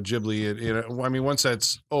Studio Ghibli, once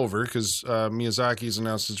that's over, because Miyazaki's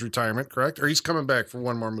announced his retirement, correct? Or he's coming back for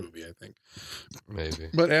one more movie, I think. Maybe.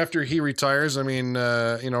 But after he retires,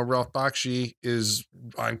 Ralph Bakshi is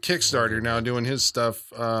on Kickstarter now doing his stuff,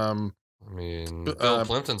 Bill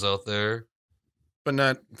Plimpton's out there. but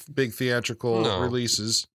not big theatrical No.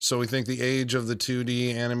 releases. So we think the age of the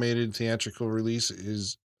 2D animated theatrical release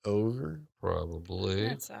is over. Probably.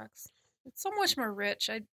 That sucks. It's so much more rich.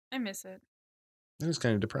 I miss it. It is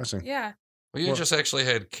kind of depressing. Yeah. Well, you Well- just actually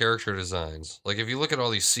had character designs. Like, if you look at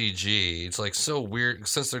all these CG, it's like so weird.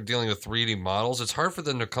 Since they're dealing with 3D models, it's hard for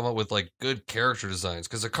them to come up with like good character designs.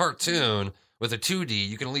 Because a cartoon with a 2D,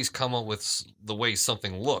 you can at least come up with the way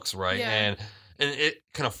something looks, right? Yeah. And it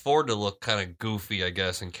can afford to look kind of goofy, I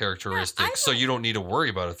guess, and characteristic. So you don't need to worry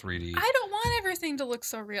about a 3D. I don't want everything to look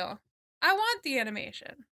so real. I want the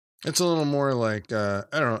animation. It's a little more like, I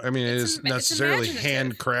don't know. I mean, it It's is it's necessarily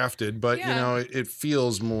imaginative. handcrafted, but, Yeah. it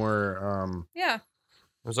feels more Yeah.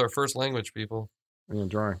 It was our first language, people.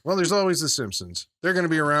 drawing. Well, there's always The Simpsons. They're going to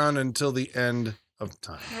be around until the end of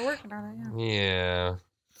time. We're working on it. Yeah.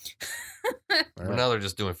 All But right. now they're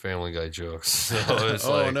just doing Family Guy jokes. So it's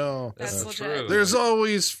Oh, like, no. That's that's legit. true. There's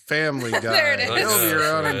always Family Guy. There it is. They'll be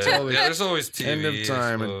around Right. until the Yeah, there's always TV. end of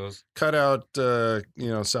time I and- suppose. cut out,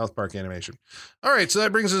 South Park animation. All right, so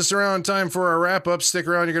that brings us around time for our wrap up. Stick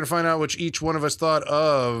around. You're going to find out which each one of us thought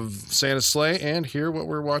of Santa's Sleigh and hear what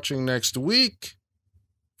we're watching next week.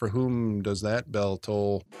 For whom does that bell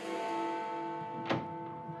toll?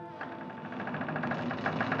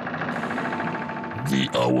 The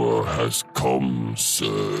hour has come,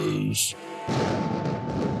 sirs.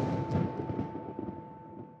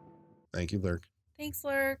 Thank you, Lurk. Thanks,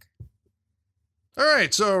 Lurk. All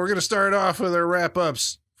right, so we're going to start off with our wrap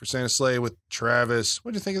ups for Santa's Sleigh with Travis.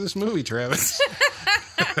 What do you think of this movie, Travis?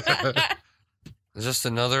 Just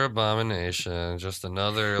another abomination. Just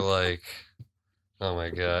another, like, oh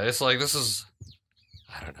my God. It's like, this is,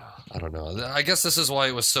 I don't know. I guess this is why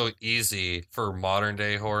it was so easy for modern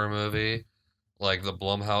day horror movie, like the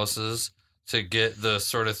Blumhouses, to get the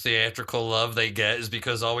sort of theatrical love they get, is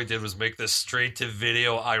because all we did was make this straight to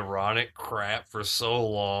video ironic crap for so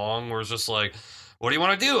long. Where it's just like, what do you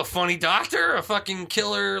want to do? A funny doctor? A fucking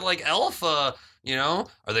killer like elf? Are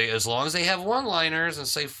they, as long as they have one-liners and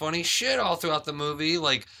say funny shit all throughout the movie,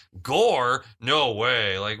 like gore? No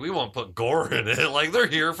way. Like, we won't put gore in it. Like, they're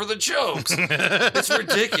here for the jokes. It's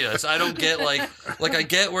ridiculous. I don't get like I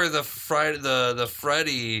get where the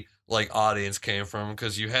Freddy like audience came from,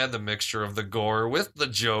 because you had the mixture of the gore with the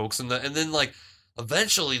jokes and then like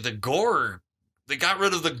eventually the gore. They got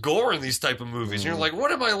rid of the gore in these type of movies. And you're like,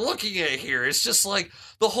 what am I looking at here? It's just like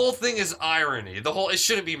the whole thing is irony. It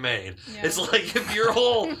shouldn't be made. Yeah. It's like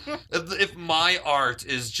if my art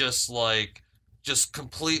is just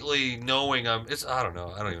completely knowing I don't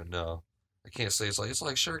know. I don't even know. I can't say it's like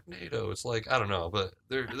Sharknado. It's like, I don't know, but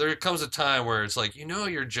there comes a time where it's like,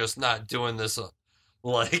 you're just not doing this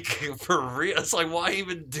like for real. It's like, why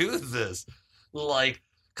even do this? Like,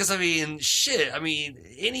 because, any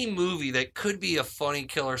movie that could be a funny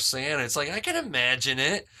killer Santa, it's like, I can imagine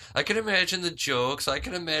it. I can imagine the jokes. I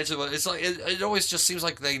can imagine what it's like. It always just seems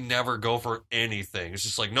like they never go for anything. It's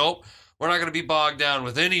just like, nope, we're not going to be bogged down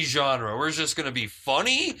with any genre. We're just going to be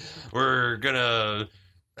funny. We're going to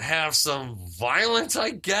have some violence,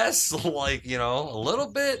 I guess. Like, a little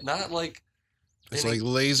bit. Not like It's like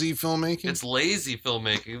lazy filmmaking. It's lazy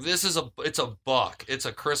filmmaking. It's a buck. It's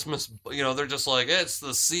a Christmas. They're just like, it's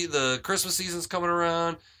the Christmas season's coming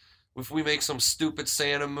around. If we make some stupid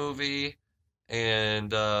Santa movie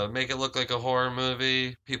and make it look like a horror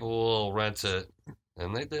movie, people will rent it,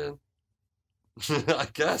 and they did. I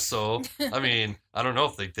guess so. I mean, I don't know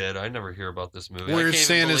if they did. I never hear about this movie. Where's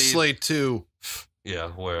Santa's Sleigh 2? Yeah,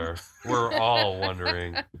 where? We're all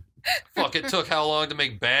wondering. Fuck, it took how long to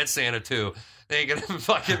make Bad Santa 2? They ain't gonna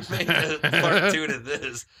fucking make a part 2 to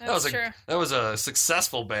this. That was a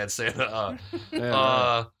successful Bad Santa.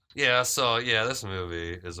 This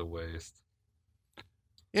movie is a waste.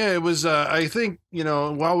 Yeah, it was, I think,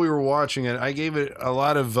 while we were watching it, I gave it a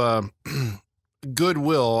lot of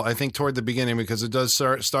goodwill, I think, toward the beginning, because it does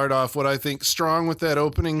start off what I think strong with that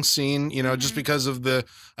opening scene, just because of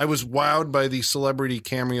I was wowed by the celebrity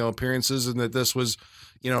cameo appearances, and that this was,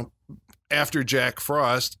 after Jack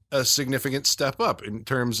Frost, a significant step up in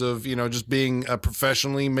terms of, just being a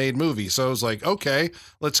professionally made movie. So I was like, okay,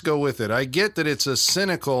 let's go with it. I get that it's a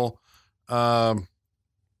cynical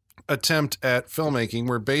attempt at filmmaking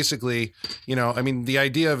where basically, the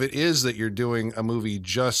idea of it is that you're doing a movie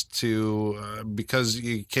just to, because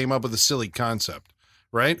you came up with a silly concept,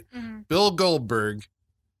 right? Mm-hmm. Bill Goldberg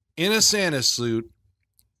in a Santa suit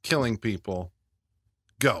killing people.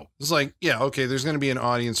 Go. It's like, yeah, okay, there's going to be an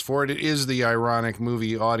audience for it. It is the ironic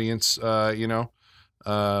movie audience, like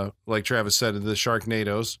Travis said, the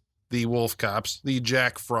Sharknadoes, the Wolf Cops, the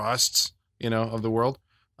Jack Frosts, of the world.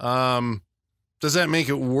 Does that make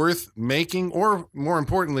it worth making? Or more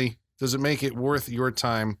importantly, does it make it worth your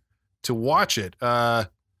time to watch it?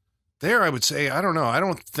 There, I would say, I don't know. I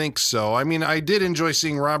don't think so. I mean, I did enjoy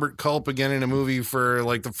seeing Robert Culp again in a movie for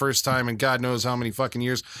like the first time in God knows how many fucking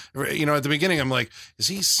years. At the beginning, I'm like, is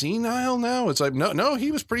he senile now? It's like, no,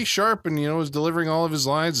 he was pretty sharp and, was delivering all of his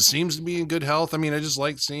lines. It seems to be in good health. I mean, I just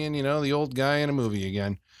like seeing, the old guy in a movie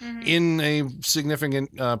again in a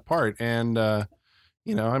significant part. And,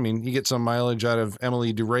 you get some mileage out of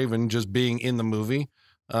Emily DeRaven just being in the movie.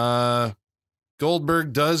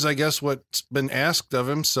 Goldberg does, I guess, what's been asked of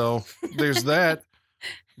him, so there's that.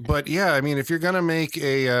 But yeah, I mean, if you're gonna make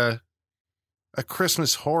a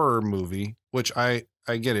Christmas horror movie, which I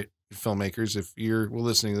get it, filmmakers, if you're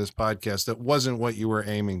listening to this podcast, that wasn't what you were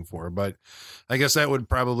aiming for, but I guess that would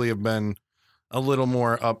probably have been a little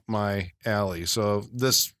more up my alley. So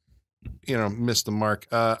this, missed the mark.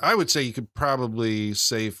 I would say you could probably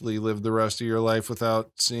safely live the rest of your life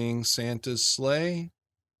without seeing Santa's Sleigh.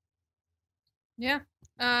 Yeah.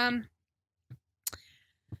 I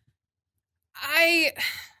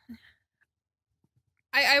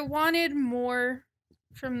wanted more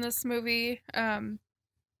from this movie, from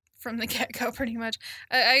the get-go, pretty much.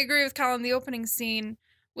 I agree with Colin. The opening scene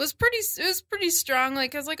was pretty strong.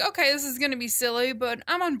 Like, I was like, okay, this is going to be silly, but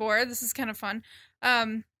I'm on board. This is kind of fun.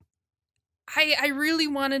 I really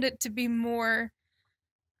wanted it to be more,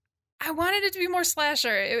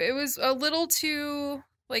 slasher. It was a little too,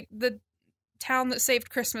 like, the Town That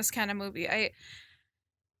Saved Christmas kind of movie.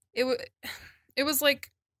 It was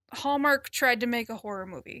like Hallmark tried to make a horror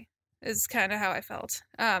movie, is kind of how I felt.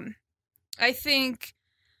 I think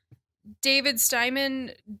David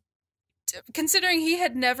Steinman, considering he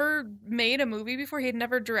had never made a movie before, he had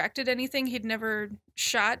never directed anything, he'd never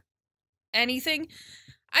shot anything,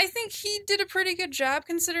 I think he did a pretty good job,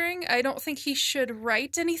 considering. I don't think he should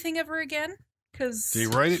write anything ever again, because he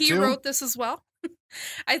wrote this as well.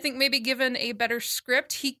 I think maybe given a better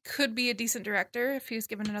script, he could be a decent director if he was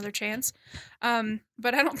given another chance.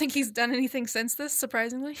 But I don't think he's done anything since this,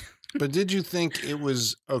 surprisingly. But did you think it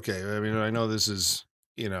was okay? I mean, I know this is,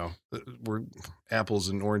 we're apples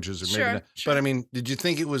and oranges, or maybe not. Sure. But I mean, did you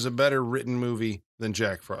think it was a better written movie than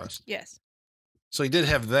Jack Frost? Yes. So he did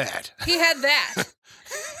have that. He had that.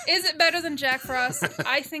 Is it better than Jack Frost?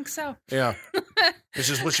 I think so. Yeah. It's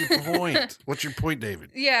just, what's your point? What's your point,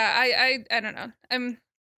 David? Yeah, I don't know.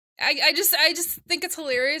 I just think it's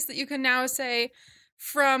hilarious that you can now say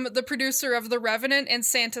from the producer of The Revenant and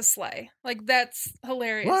Santa's Sleigh. Like, that's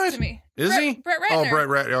hilarious to me. Is he? Brett Ratner. Oh, Brett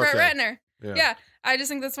Ratner. Okay. Brett Ratner. Yeah, I just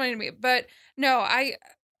think that's funny to me. But no, I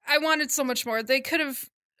wanted so much more. They could have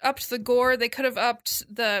upped the gore. They could have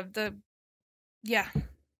upped the yeah.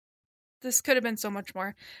 This could have been so much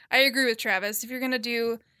more. I agree with Travis. If you're going to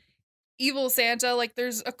do Evil Santa, like,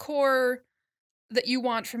 there's a core that you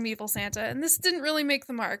want from Evil Santa, and this didn't really make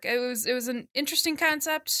the mark. It was an interesting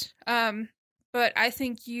concept, but I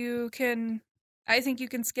think you can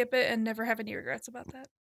skip it and never have any regrets about that.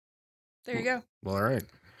 There you go. Well, all right.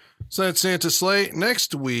 So that's Santa's Sleigh.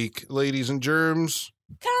 Next week, ladies and germs.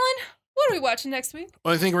 Colin, What are we watching next week?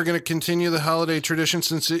 Well, I think we're going to continue the holiday tradition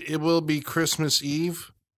since it will be Christmas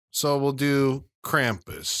Eve. So we'll do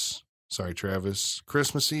Krampus. Sorry, Travis.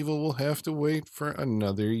 Christmas Eve will have to wait for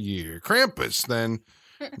another year. Krampus, then,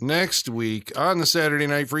 next week on the Saturday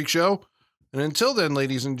Night Freak Show. And until then,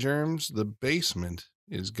 ladies and germs, the basement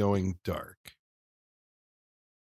is going dark.